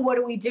wrong, what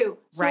do we do?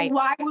 So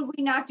why would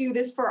we not do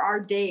this for our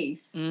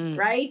days?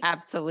 Right?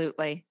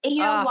 Absolutely. And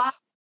you know why?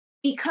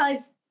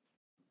 Because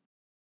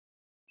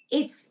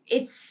it's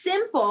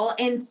simple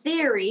in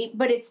theory,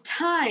 but it's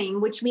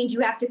time, which means you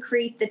have to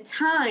create the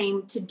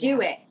time to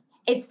do it.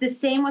 It's the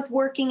same with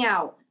working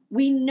out.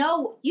 We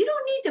know you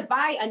don't need to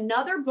buy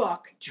another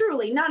book,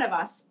 truly, none of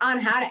us, on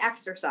how to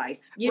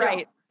exercise. You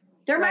know,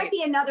 there might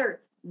be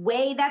another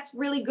way that's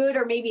really good,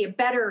 or maybe a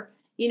better,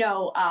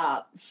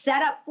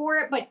 setup for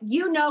it, but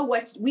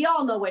we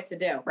all know what to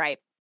do. Right.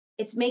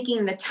 It's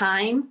making the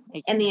time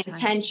and the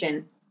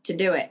intention to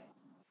do it.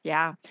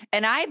 Yeah.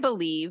 And I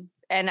believe,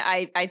 and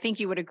I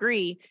think you would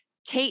agree,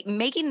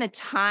 making the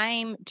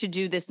time to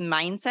do this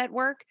mindset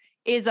work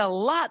is a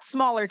lot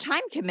smaller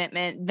time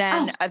commitment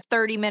than a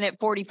 30-minute,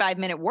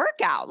 45-minute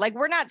workout. Like,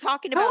 we're not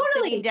talking about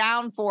sitting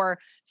down for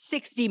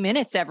 60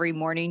 minutes every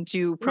morning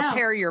to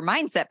prepare your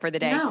mindset for the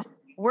day. No.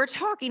 We're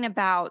talking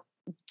about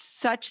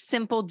such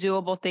simple,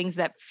 doable things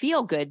that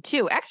feel good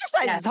too.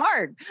 Exercise is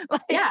hard.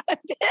 Like,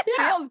 this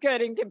feels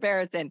good in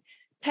comparison.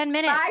 10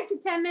 minutes. 5 to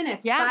 10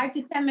 minutes. Yeah. 5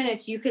 to 10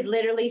 minutes. You could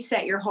literally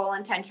set your whole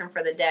intention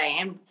for the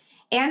day.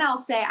 And I'll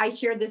say, I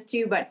shared this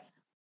too, but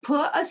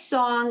put a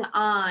song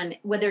on,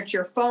 whether it's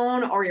your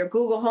phone or your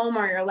Google Home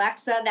or your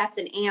Alexa, that's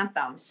an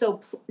anthem. So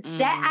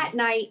set at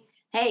night,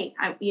 hey,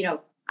 I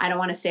don't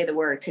want to say the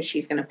word because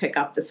she's going to pick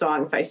up the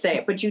song if I say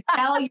it, but you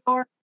tell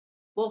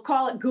we'll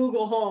call it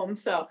Google Home.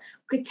 So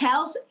could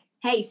tell,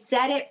 hey,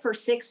 set it for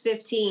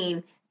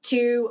 6:15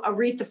 to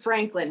Aretha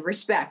Franklin,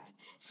 respect.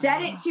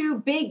 Set it to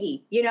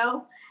Biggie,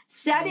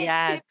 set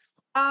it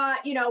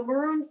to,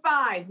 Maroon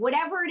 5,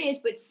 whatever it is,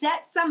 but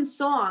set some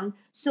song.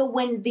 So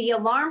when the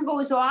alarm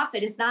goes off,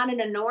 it is not an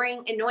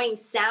annoying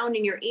sound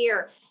in your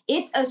ear.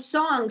 It's a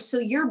song. So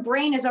your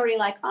brain is already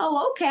like,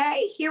 oh,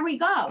 okay, here we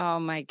go. Oh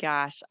my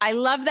gosh. I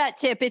love that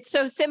tip. It's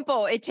so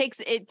simple. It takes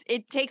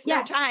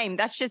no time.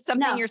 That's just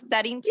something you're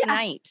setting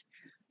tonight.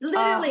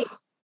 Literally.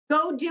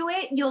 Go do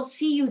it. You'll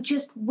see you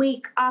just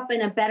wake up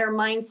in a better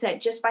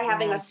mindset just by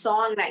having a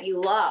song that you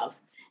love.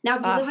 Now,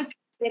 if you live with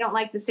they don't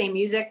like the same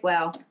music,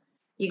 well,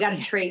 you got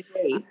to trade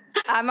ways.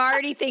 I'm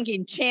already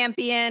thinking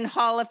Champion,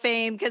 Hall of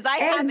Fame, because I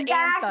have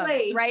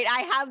anthems, right?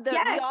 I have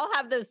we all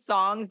have those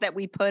songs that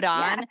we put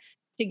on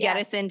to get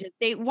us into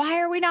state.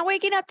 Why are we not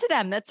waking up to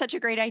them? That's such a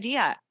great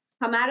idea.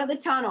 Come out of the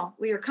tunnel.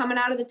 We are coming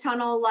out of the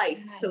tunnel of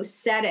life. Yes. So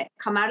set it.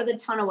 Come out of the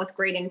tunnel with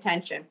great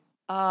intention.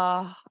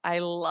 Oh, I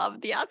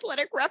love the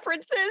athletic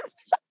references.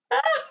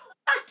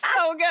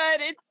 So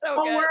good. It's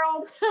so good.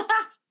 World.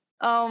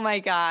 Oh my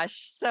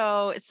gosh.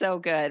 So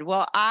good.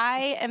 Well,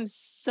 I am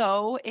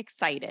so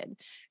excited.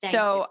 Thank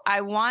you.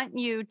 I want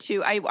you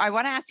to, I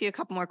want to ask you a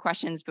couple more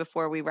questions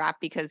before we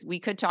wrap, because we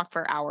could talk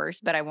for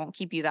hours, but I won't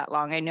keep you that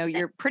long. I know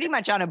you're pretty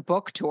much on a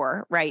book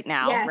tour right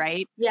now,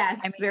 right?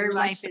 Yes, I mean, very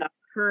much so.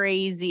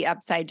 Crazy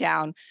upside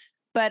down.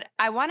 But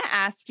I want to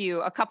ask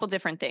you a couple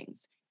different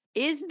things.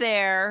 Is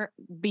there,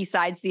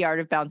 besides the art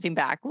of bouncing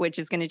back, which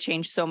is going to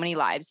change so many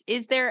lives,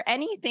 is there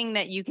anything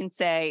that you can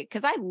say?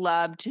 Because I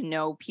love to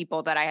know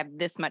people that I have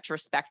this much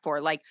respect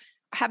for. Like,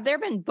 have there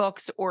been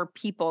books or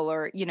people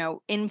or,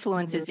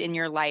 influences in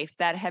your life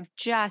that have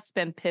just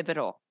been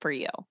pivotal for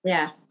you?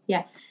 Yeah.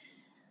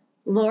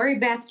 Lori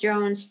Beth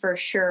Jones for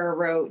sure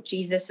wrote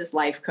Jesus is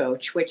Life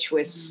Coach, which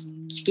was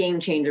game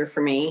changer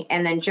for me.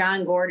 And then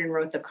John Gordon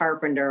wrote The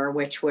Carpenter,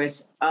 which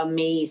was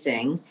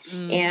amazing.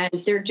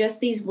 And they're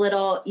just these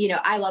little,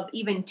 I love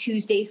even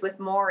Tuesdays with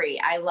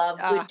Maury. I love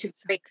Good to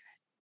Great.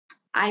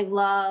 I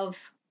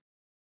love,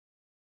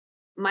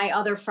 my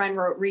other friend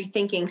wrote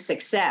Rethinking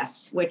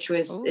Success, which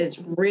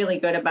is really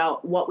good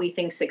about what we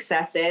think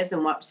success is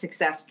and what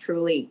success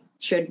truly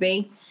should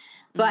be.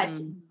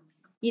 But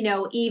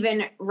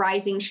even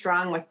Rising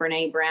Strong with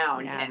Brene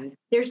Brown. Yeah. And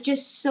there's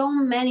just so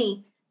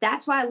many.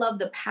 That's why I love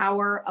the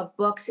power of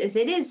books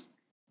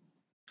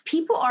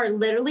people are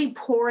literally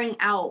pouring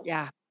out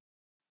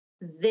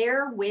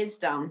their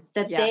wisdom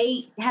that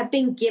they have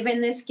been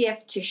given this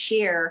gift to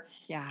share.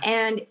 Yeah.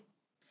 And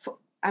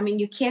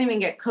you can't even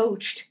get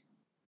coached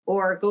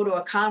or go to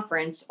a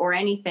conference or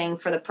anything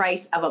for the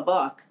price of a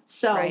book.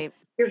 So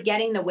you're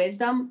getting the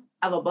wisdom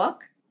of a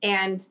book.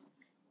 And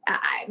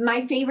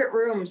my favorite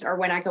rooms are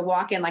when I could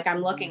walk in, like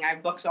I'm looking, I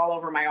have books all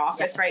over my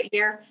office right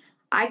here.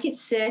 I could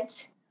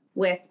sit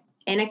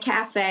in a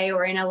cafe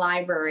or in a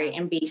library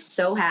and be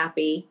so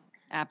happy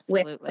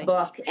with a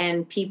book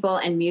and people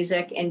and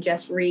music and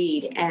just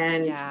read.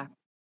 And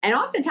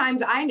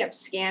oftentimes I end up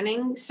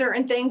scanning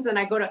certain things and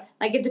I go to,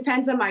 it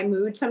depends on my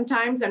mood.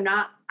 Sometimes I'm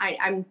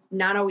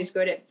not always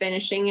good at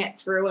finishing it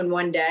through in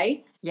one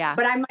day. Yeah.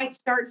 But I might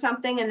start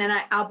something and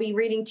then I'll be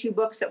reading 2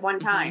 books at one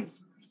time.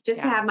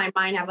 Just to have my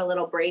mind have a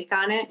little break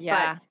on it.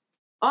 Yeah. But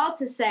all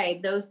to say,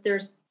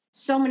 there's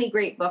so many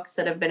great books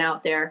that have been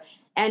out there.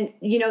 And,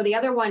 the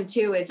other one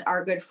too is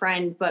Our Good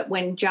Friend. But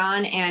when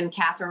John and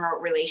Catherine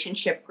wrote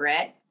Relationship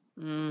Grit,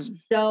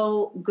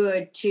 so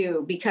good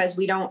too, because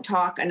we don't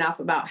talk enough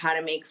about how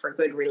to make for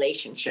good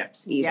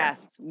relationships either.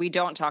 Yes, we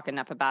don't talk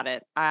enough about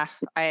it.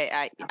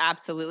 I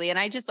absolutely. And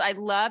I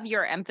love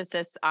your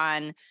emphasis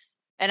on,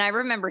 and I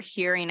remember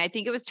hearing, I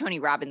think it was Tony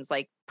Robbins,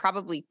 like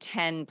probably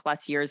 10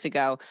 plus years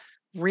ago,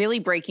 really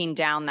breaking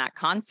down that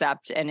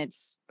concept. And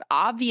it's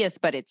obvious,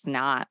 but it's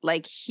not.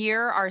 Like,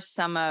 here are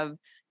some of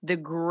the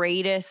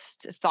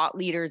greatest thought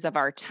leaders of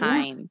our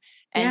time.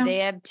 And they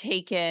have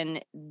taken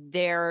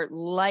their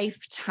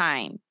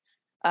lifetime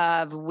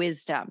of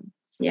wisdom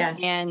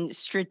and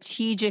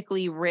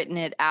strategically written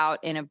it out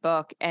in a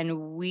book. And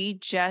we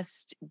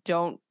just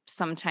don't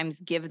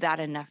sometimes give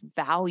that enough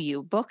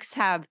value. Books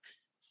have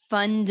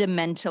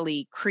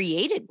fundamentally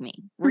created me,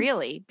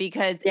 really,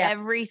 because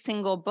every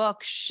single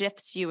book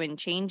shifts you and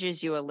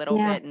changes you a little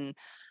bit and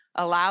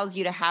allows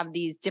you to have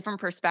these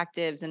different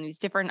perspectives and these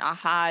different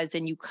ahas,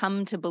 and you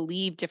come to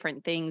believe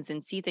different things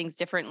and see things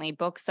differently.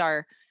 Books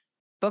are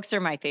Books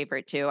are my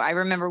favorite too. I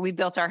remember we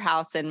built our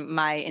house and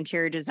my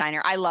interior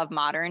designer, I love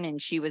modern,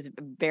 and she was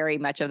very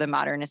much of the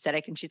modern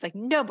aesthetic. And she's like,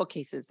 no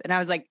bookcases. And I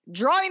was like,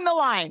 drawing the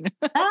line,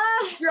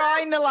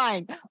 drawing the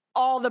line,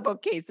 all the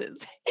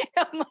bookcases.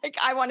 I'm like,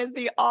 I want to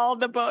see all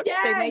the books.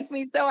 Yes. They make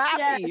me so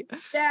happy.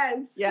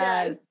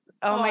 Yes.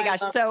 Oh my gosh.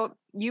 So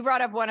you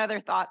brought up one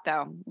other thought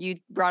though. You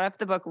brought up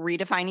the book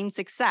Redefining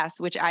Success,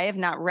 which I have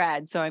not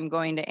read. So I'm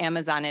going to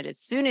Amazon it as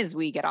soon as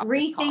we get off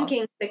this call.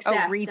 Rethinking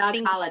Success. Rethinking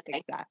Doug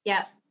Holliday. Success.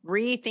 Yep.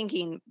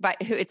 Rethinking, by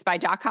who? It's by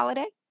Doc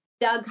Holliday?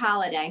 Doug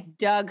Holliday.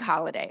 Doug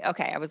Holliday.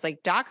 Okay. I was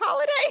like, Doc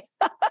Holliday?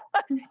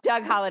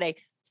 Doug Holliday.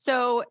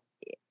 So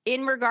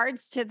in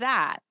regards to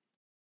that,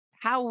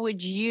 how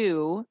would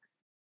you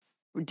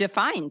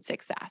define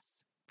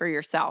success for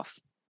yourself?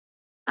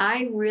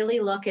 I really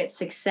look at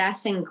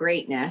success and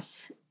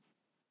greatness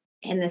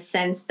in the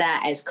sense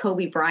that, as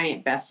Kobe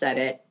Bryant best said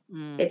it,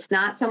 it's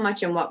not so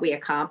much in what we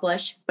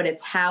accomplish, but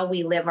it's how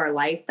we live our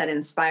life that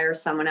inspires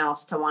someone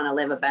else to want to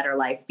live a better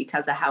life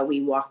because of how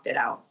we walked it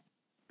out.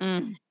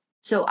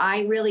 So I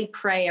really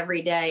pray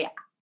every day,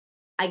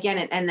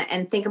 again,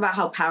 and think about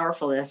how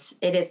powerful this.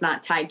 It is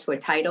not tied to a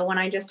title when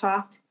I just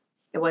talked.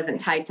 It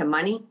wasn't tied to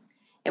money.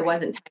 It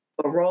wasn't tied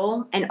to a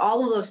role. And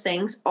all of those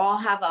things all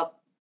have a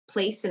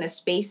place and a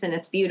space, and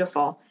it's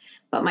beautiful.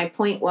 But my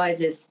point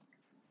is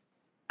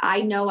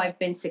I know I've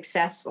been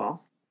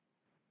successful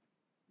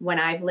when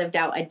I've lived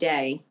out a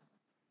day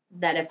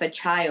that if a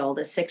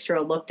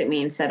 6-year-old looked at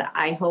me and said,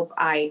 I hope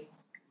I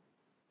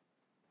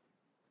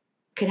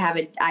could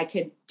I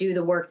could do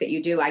the work that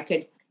you do. I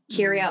could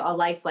carry out a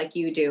life like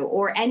you do,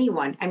 or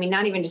anyone. I mean,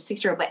 not even just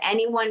 6-year-old, but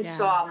anyone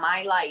saw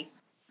my life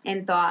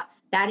and thought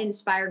that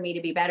inspired me to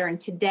be better. And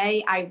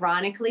today,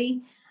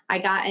 ironically, I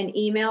got an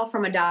email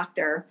from a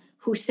doctor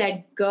who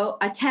said,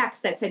 a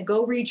text that said,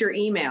 go read your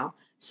email.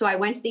 So I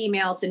went to the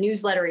email. It's a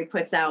newsletter he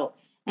puts out.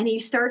 And he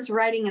starts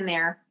writing in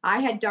there,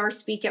 I had Dar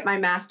speak at my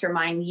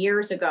mastermind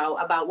years ago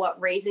about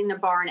what raising the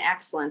bar in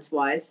excellence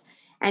was.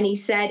 And he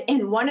said,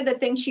 and one of the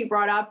things she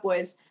brought up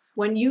was,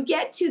 when you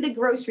get to the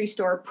grocery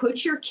store,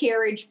 put your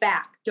carriage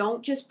back.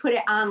 Don't just put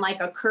it on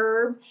like a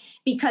curb,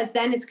 because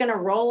then it's going to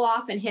roll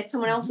off and hit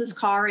someone else's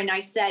car. And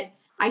I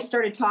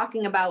started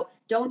talking about,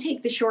 don't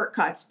take the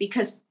shortcuts,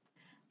 because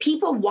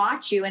people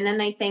watch you and then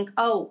they think,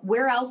 oh,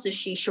 where else is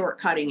she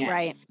shortcutting it?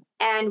 Right.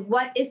 And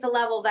what is the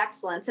level of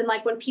excellence? And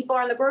like when people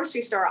are in the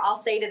grocery store, I'll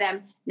say to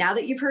them, now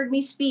that you've heard me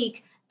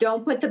speak,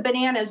 don't put the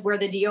bananas where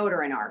the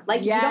deodorant are.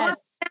 Like, you don't want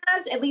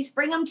bananas, at least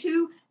bring them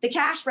to the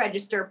cash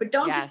register, but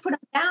don't just put them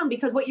down,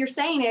 because what you're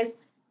saying is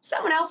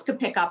someone else could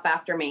pick up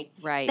after me.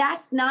 Right.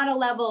 That's not a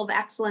level of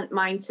excellent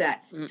mindset.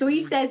 So he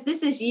says,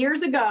 this is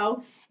years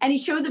ago, and he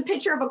shows a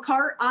picture of a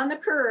cart on the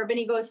curb, and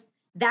he goes,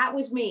 that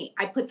was me.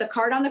 I put the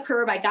cart on the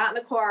curb. I got in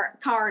the car,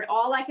 and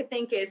all I could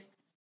think is,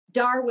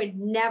 Dar would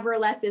never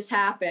let this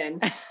happen.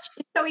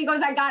 So he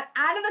goes, I got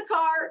out of the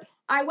car.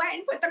 I went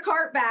and put the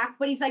cart back.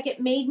 But he's like, it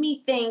made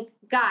me think,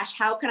 gosh,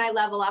 how can I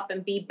level up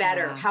and be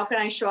better? Yeah. How can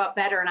I show up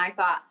better? And I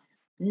thought,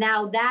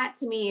 now that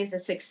to me is a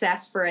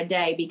success for a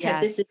day, because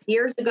this is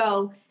years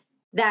ago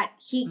that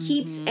he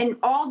keeps, and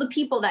all the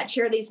people that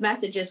share these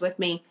messages with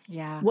me,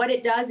 what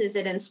it does is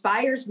it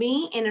inspires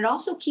me, and it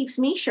also keeps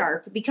me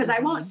sharp, because I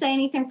won't say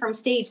anything from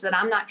stage that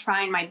I'm not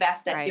trying my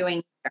best at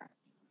doing.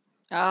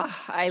 Oh,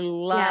 I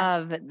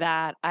love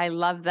that. I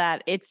love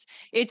that.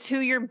 It's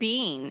who you're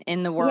being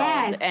in the world,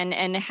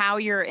 and how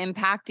you're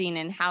impacting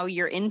and how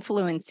you're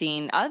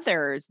influencing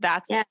others.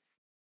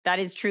 That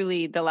is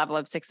truly the level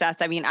of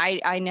success. I mean,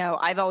 I know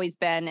I've always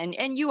been,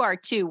 and you are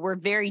too, we're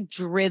very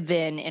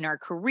driven in our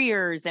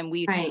careers, and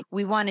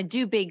we want to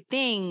do big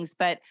things.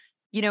 But,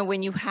 you know,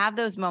 when you have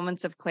those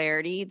moments of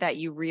clarity that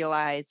you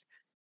realize,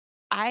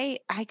 I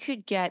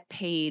could get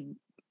paid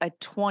a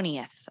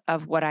 20th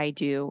of what I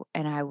do,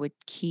 and I would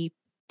keep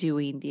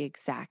doing the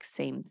exact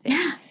same thing.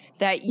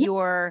 That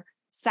your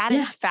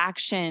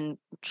satisfaction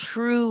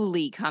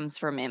truly comes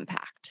from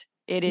impact.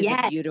 It is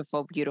a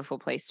beautiful, beautiful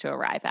place to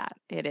arrive at.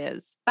 It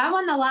is. If I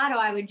won the lotto,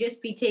 I would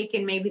just be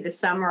taking maybe the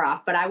summer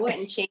off, but I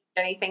wouldn't change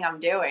anything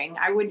I'm doing.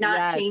 I would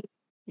not change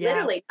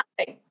literally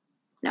nothing.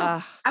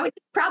 No, I would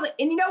probably,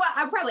 and you know what?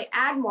 I'd probably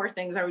add more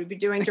things I would be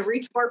doing to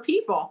reach more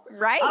people.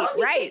 Right.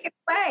 Take it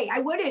away. I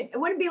wouldn't. It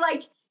wouldn't be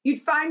like you'd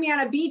find me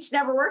on a beach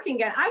never working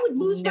again. I would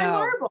lose my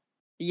marble.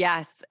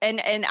 Yes.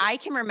 And I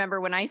can remember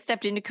when I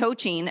stepped into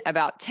coaching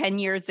about 10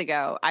 years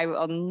ago, I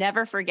will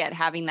never forget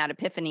having that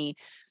epiphany.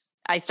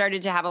 I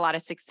started to have a lot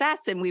of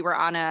success, and we were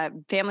on a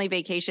family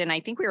vacation. I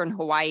think we were in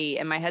Hawaii,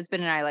 and my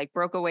husband and I like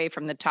broke away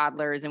from the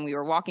toddlers, and we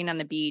were walking on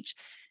the beach,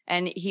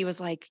 and he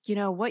was like, you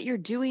know, what you're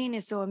doing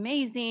is so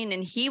amazing.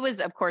 And he was,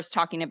 of course,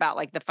 talking about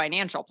like the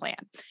financial plan.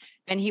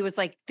 And he was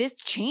like,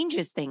 this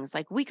changes things.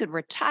 Like, we could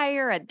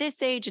retire at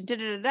this age and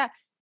da-da-da-da.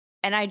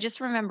 And I just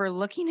remember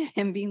looking at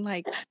him being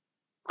like,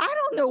 I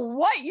don't know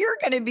what you're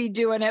going to be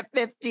doing at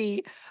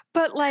 50,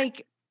 but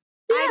like,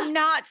 I'm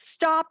not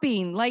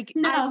stopping. Like,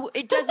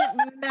 it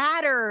doesn't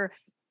matter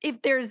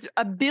if there's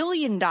 $1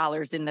 billion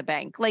in the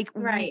bank. Like,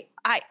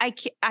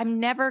 I'm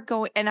never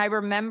going. And I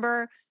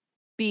remember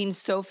being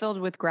so filled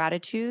with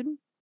gratitude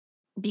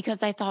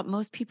because I thought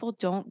most people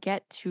don't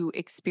get to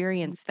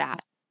experience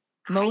that.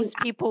 I- Most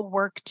people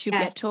work to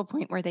Yes. get to a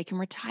point where they can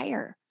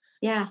retire.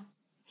 Yeah.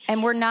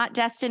 And we're not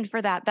destined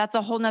for that. That's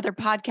a whole nother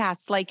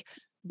podcast. Like,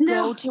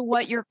 No. go to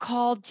what you're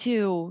called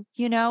to.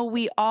 You know,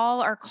 we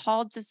all are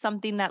called to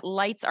something that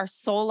lights our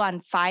soul on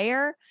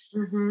fire,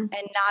 Mhm.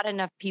 and not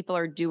enough people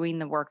are doing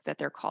the work that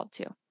they're called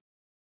to.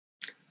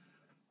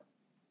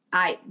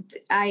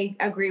 I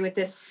agree with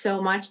this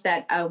so much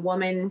that a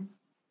woman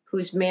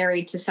who's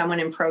married to someone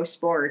in pro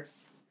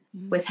sports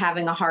was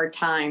having a hard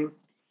time,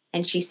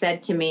 and she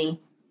said to me,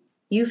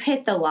 "You've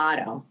hit the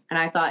lotto." And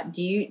I thought,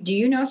 do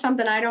you know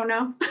something I don't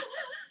know?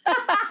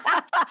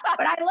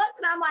 But I looked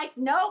and I'm like,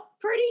 nope,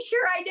 pretty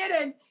sure I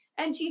didn't.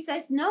 And she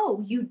says,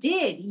 no, you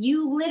did.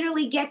 You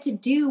literally get to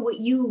do what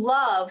you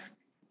love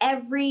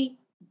every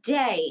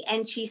day.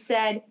 And she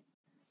said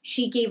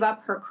she gave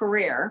up her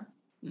career,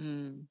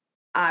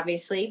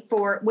 obviously,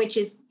 for which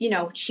is,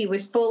 she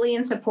was fully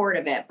in support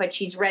of it, but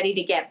she's ready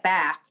to get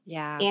back.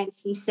 Yeah. And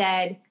she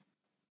said,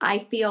 I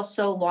feel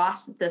so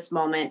lost at this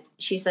moment.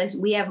 She says,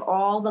 we have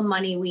all the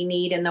money we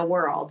need in the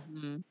world,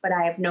 but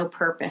I have no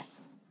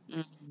purpose.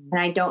 And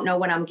I don't know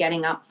what I'm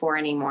getting up for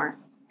anymore.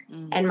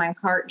 And my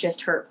heart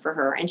just hurt for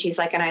her. And she's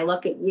like, and I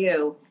look at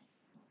you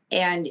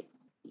and,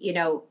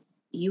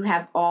 you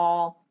have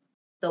all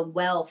the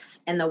wealth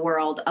in the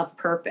world of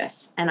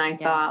purpose. And I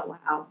thought,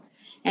 wow.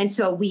 And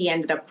so we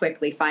ended up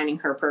quickly finding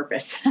her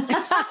purpose.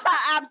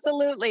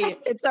 Absolutely.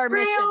 It's our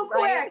mission,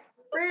 right?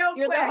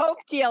 You're the hope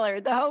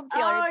dealer, Oh,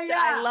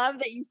 yeah. I love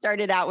that you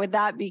started out with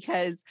that,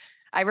 because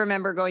I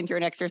remember going through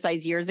an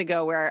exercise years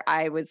ago where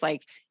I was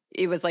like,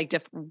 it was like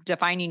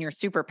defining your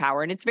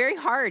superpower. And it's very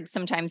hard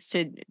sometimes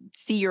to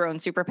see your own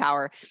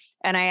superpower.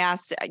 And I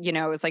asked,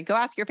 it was like, go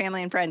ask your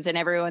family and friends. And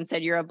everyone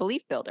said, you're a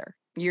belief builder.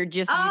 You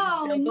just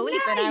build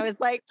belief. Nice. And I was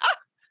like,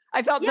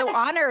 I felt so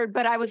honored,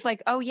 but I was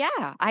like, oh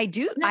yeah, I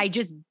do. I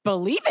just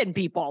believe in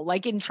people,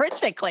 like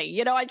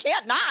intrinsically, I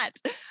can't not,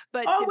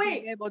 but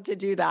be able to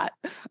do that.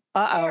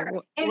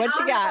 Uh-oh. What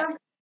you got?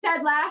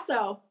 Ted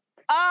Lasso.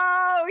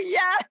 Oh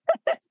yes.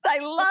 I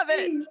love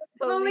it.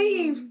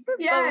 Believe.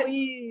 Yes.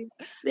 Believe.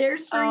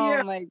 There's for you.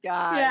 Oh my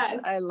gosh. Yes.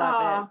 I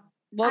love it.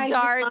 Well,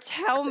 Dar,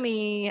 tell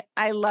me,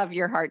 I love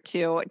your heart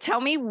too. Tell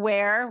me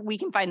where we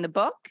can find the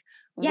book,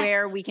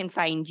 where we can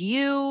find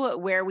you,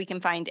 where we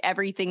can find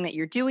everything that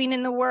you're doing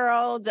in the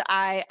world.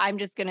 I'm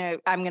going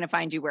to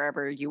find you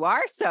wherever you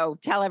are. So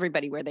tell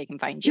everybody where they can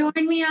find you.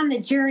 Join me on the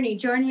journey.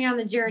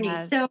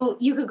 Yes. So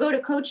you could go to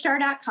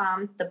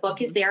CoachDar.com. The book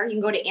is there. You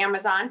can go to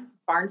Amazon,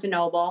 Barnes &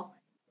 Noble,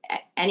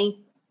 any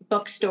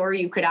bookstore.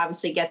 You could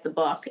obviously get the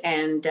book.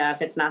 And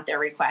if it's not there,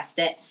 request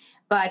it.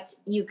 But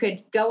you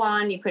could go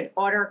on, you could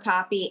order a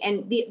copy.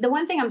 And the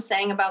one thing I'm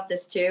saying about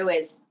this too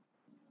is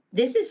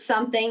this is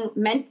something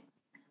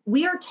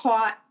we are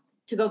taught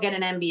to go get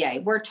an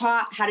MBA. We're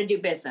taught how to do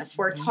business.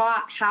 We're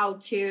taught how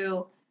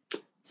to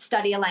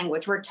study a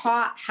language. We're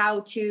taught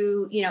how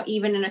to,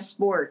 even in a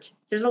sport,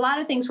 there's a lot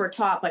of things we're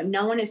taught, but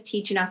no one is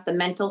teaching us the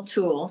mental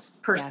tools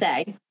per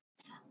se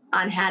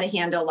on how to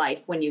handle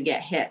life when you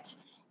get hit.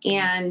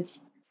 And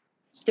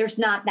there's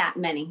not that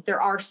many.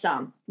 There are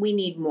some. We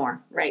need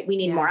more, right? We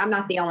need more. I'm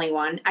not the only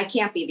one. I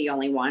can't be the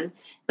only one.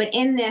 But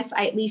in this,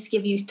 I at least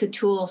give you the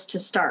tools to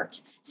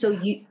start. So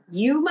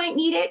you might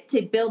need it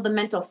to build the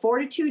mental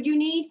fortitude you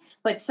need,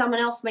 but someone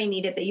else may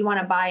need it that you want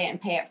to buy it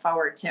and pay it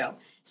forward to.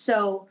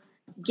 So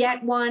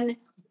get one,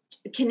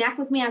 connect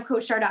with me on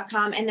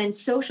CoachDar.com, and then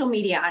social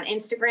media on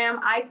Instagram.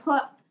 I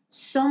put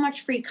so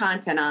much free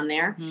content on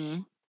there.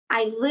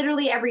 I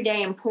literally every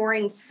day am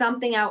pouring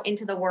something out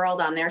into the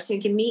world on there. So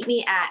you can meet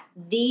me at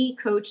the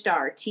Coach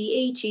Dar,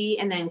 THE,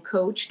 and then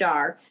Coach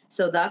Dar.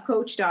 So the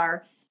Coach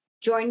Dar.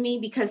 Join me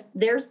because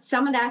there's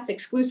some of that's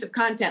exclusive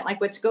content. Like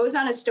what goes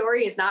on a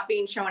story is not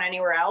being shown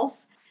anywhere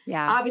else.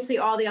 Yeah. Obviously,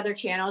 all the other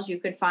channels you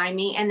could find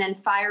me. And then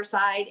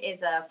Fireside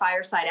is a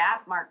Fireside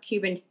app. Mark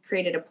Cuban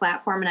created a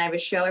platform, and I have a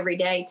show every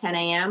day, 10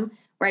 a.m.,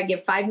 where I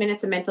give 5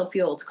 minutes of mental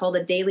fuel. It's called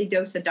A Daily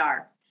Dose of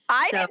Dar.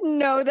 I didn't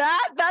know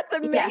that. That's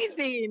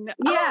amazing.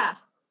 Yeah.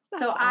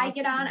 So awesome. I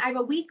get on, I have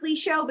a weekly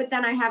show, but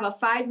then I have a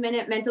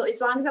 5-minute mental,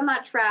 as long as I'm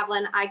not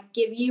traveling, I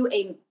give you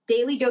a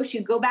daily dose.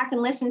 You go back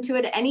and listen to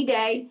it any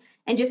day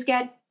and just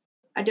get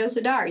a dose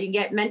of Dar. You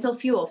get mental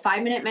fuel,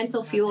 5-minute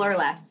mental fuel or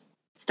less.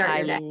 Start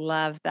your day. I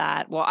love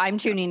that. Well, I'm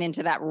tuning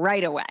into that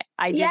right away.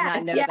 I did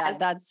not know that.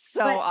 That's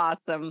so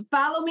awesome.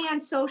 Follow me on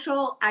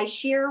social. I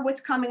share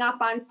what's coming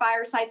up on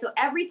Fireside. So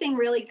everything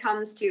really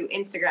comes to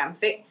Instagram.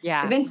 If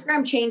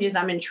Instagram changes,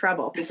 I'm in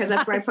trouble because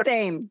that's where I put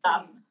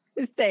stuff.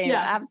 Same.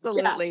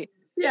 Absolutely.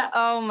 Yeah.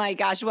 Oh my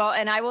gosh. Well,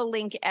 and I will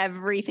link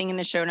everything in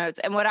the show notes.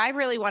 And what I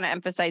really want to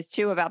emphasize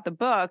too about the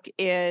book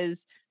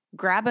is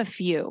grab a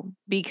few,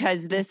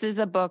 because this is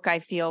a book I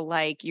feel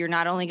like you're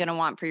not only going to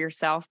want for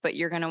yourself, but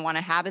you're going to want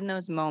to have in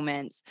those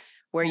moments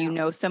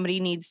where somebody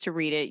needs to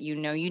read it, you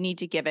need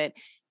to give it.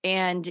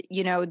 And,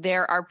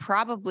 there are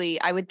probably,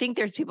 I would think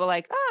there's people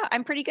like,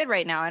 I'm pretty good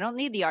right now. I don't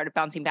need the art of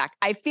bouncing back.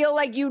 I feel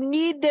like you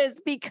need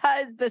this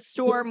because the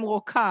storm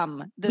will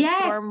come. The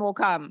storm will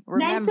come.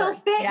 Remember. Mental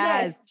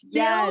fitness.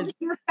 Yes. Build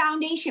your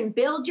foundation.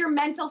 Build your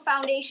mental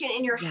foundation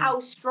in your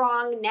house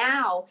strong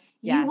now.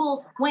 You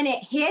will, when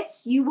it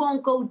hits, you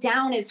won't go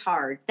down as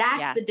hard.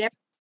 That's the difference.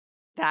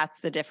 That's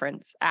the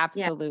difference.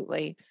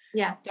 Absolutely.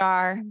 Yeah.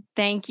 Dar,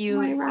 thank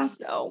you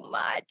so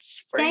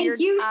much for your time. Thank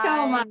you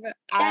so much.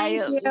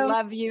 I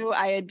love you.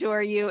 I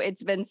adore you.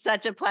 It's been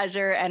such a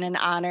pleasure and an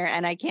honor,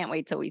 and I can't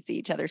wait till we see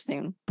each other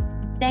soon.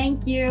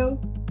 Thank you.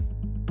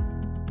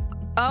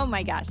 Oh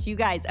my gosh, you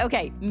guys.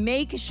 Okay,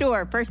 make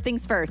sure, first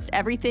things first,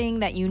 everything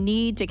that you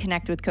need to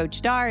connect with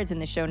Coach Dar is in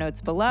the show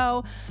notes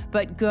below,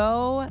 but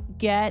go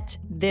get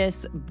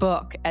this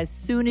book as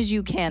soon as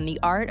you can, The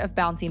Art of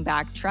Bouncing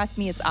Back. Trust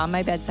me, it's on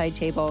my bedside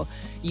table.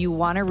 You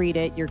want to read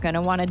it. You're going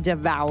to want to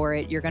devour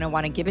it. You're going to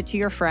want to give it to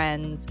your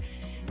friends.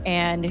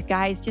 And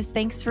guys, just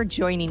thanks for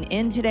joining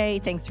in today.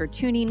 Thanks for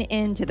tuning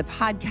in to the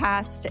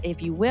podcast.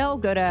 If you will,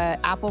 go to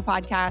Apple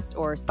Podcast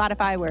or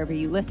Spotify, wherever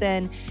you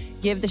listen.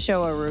 Give the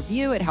show a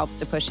review. It helps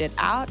to push it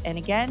out. And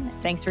again,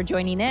 thanks for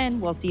joining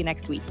in. We'll see you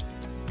next week.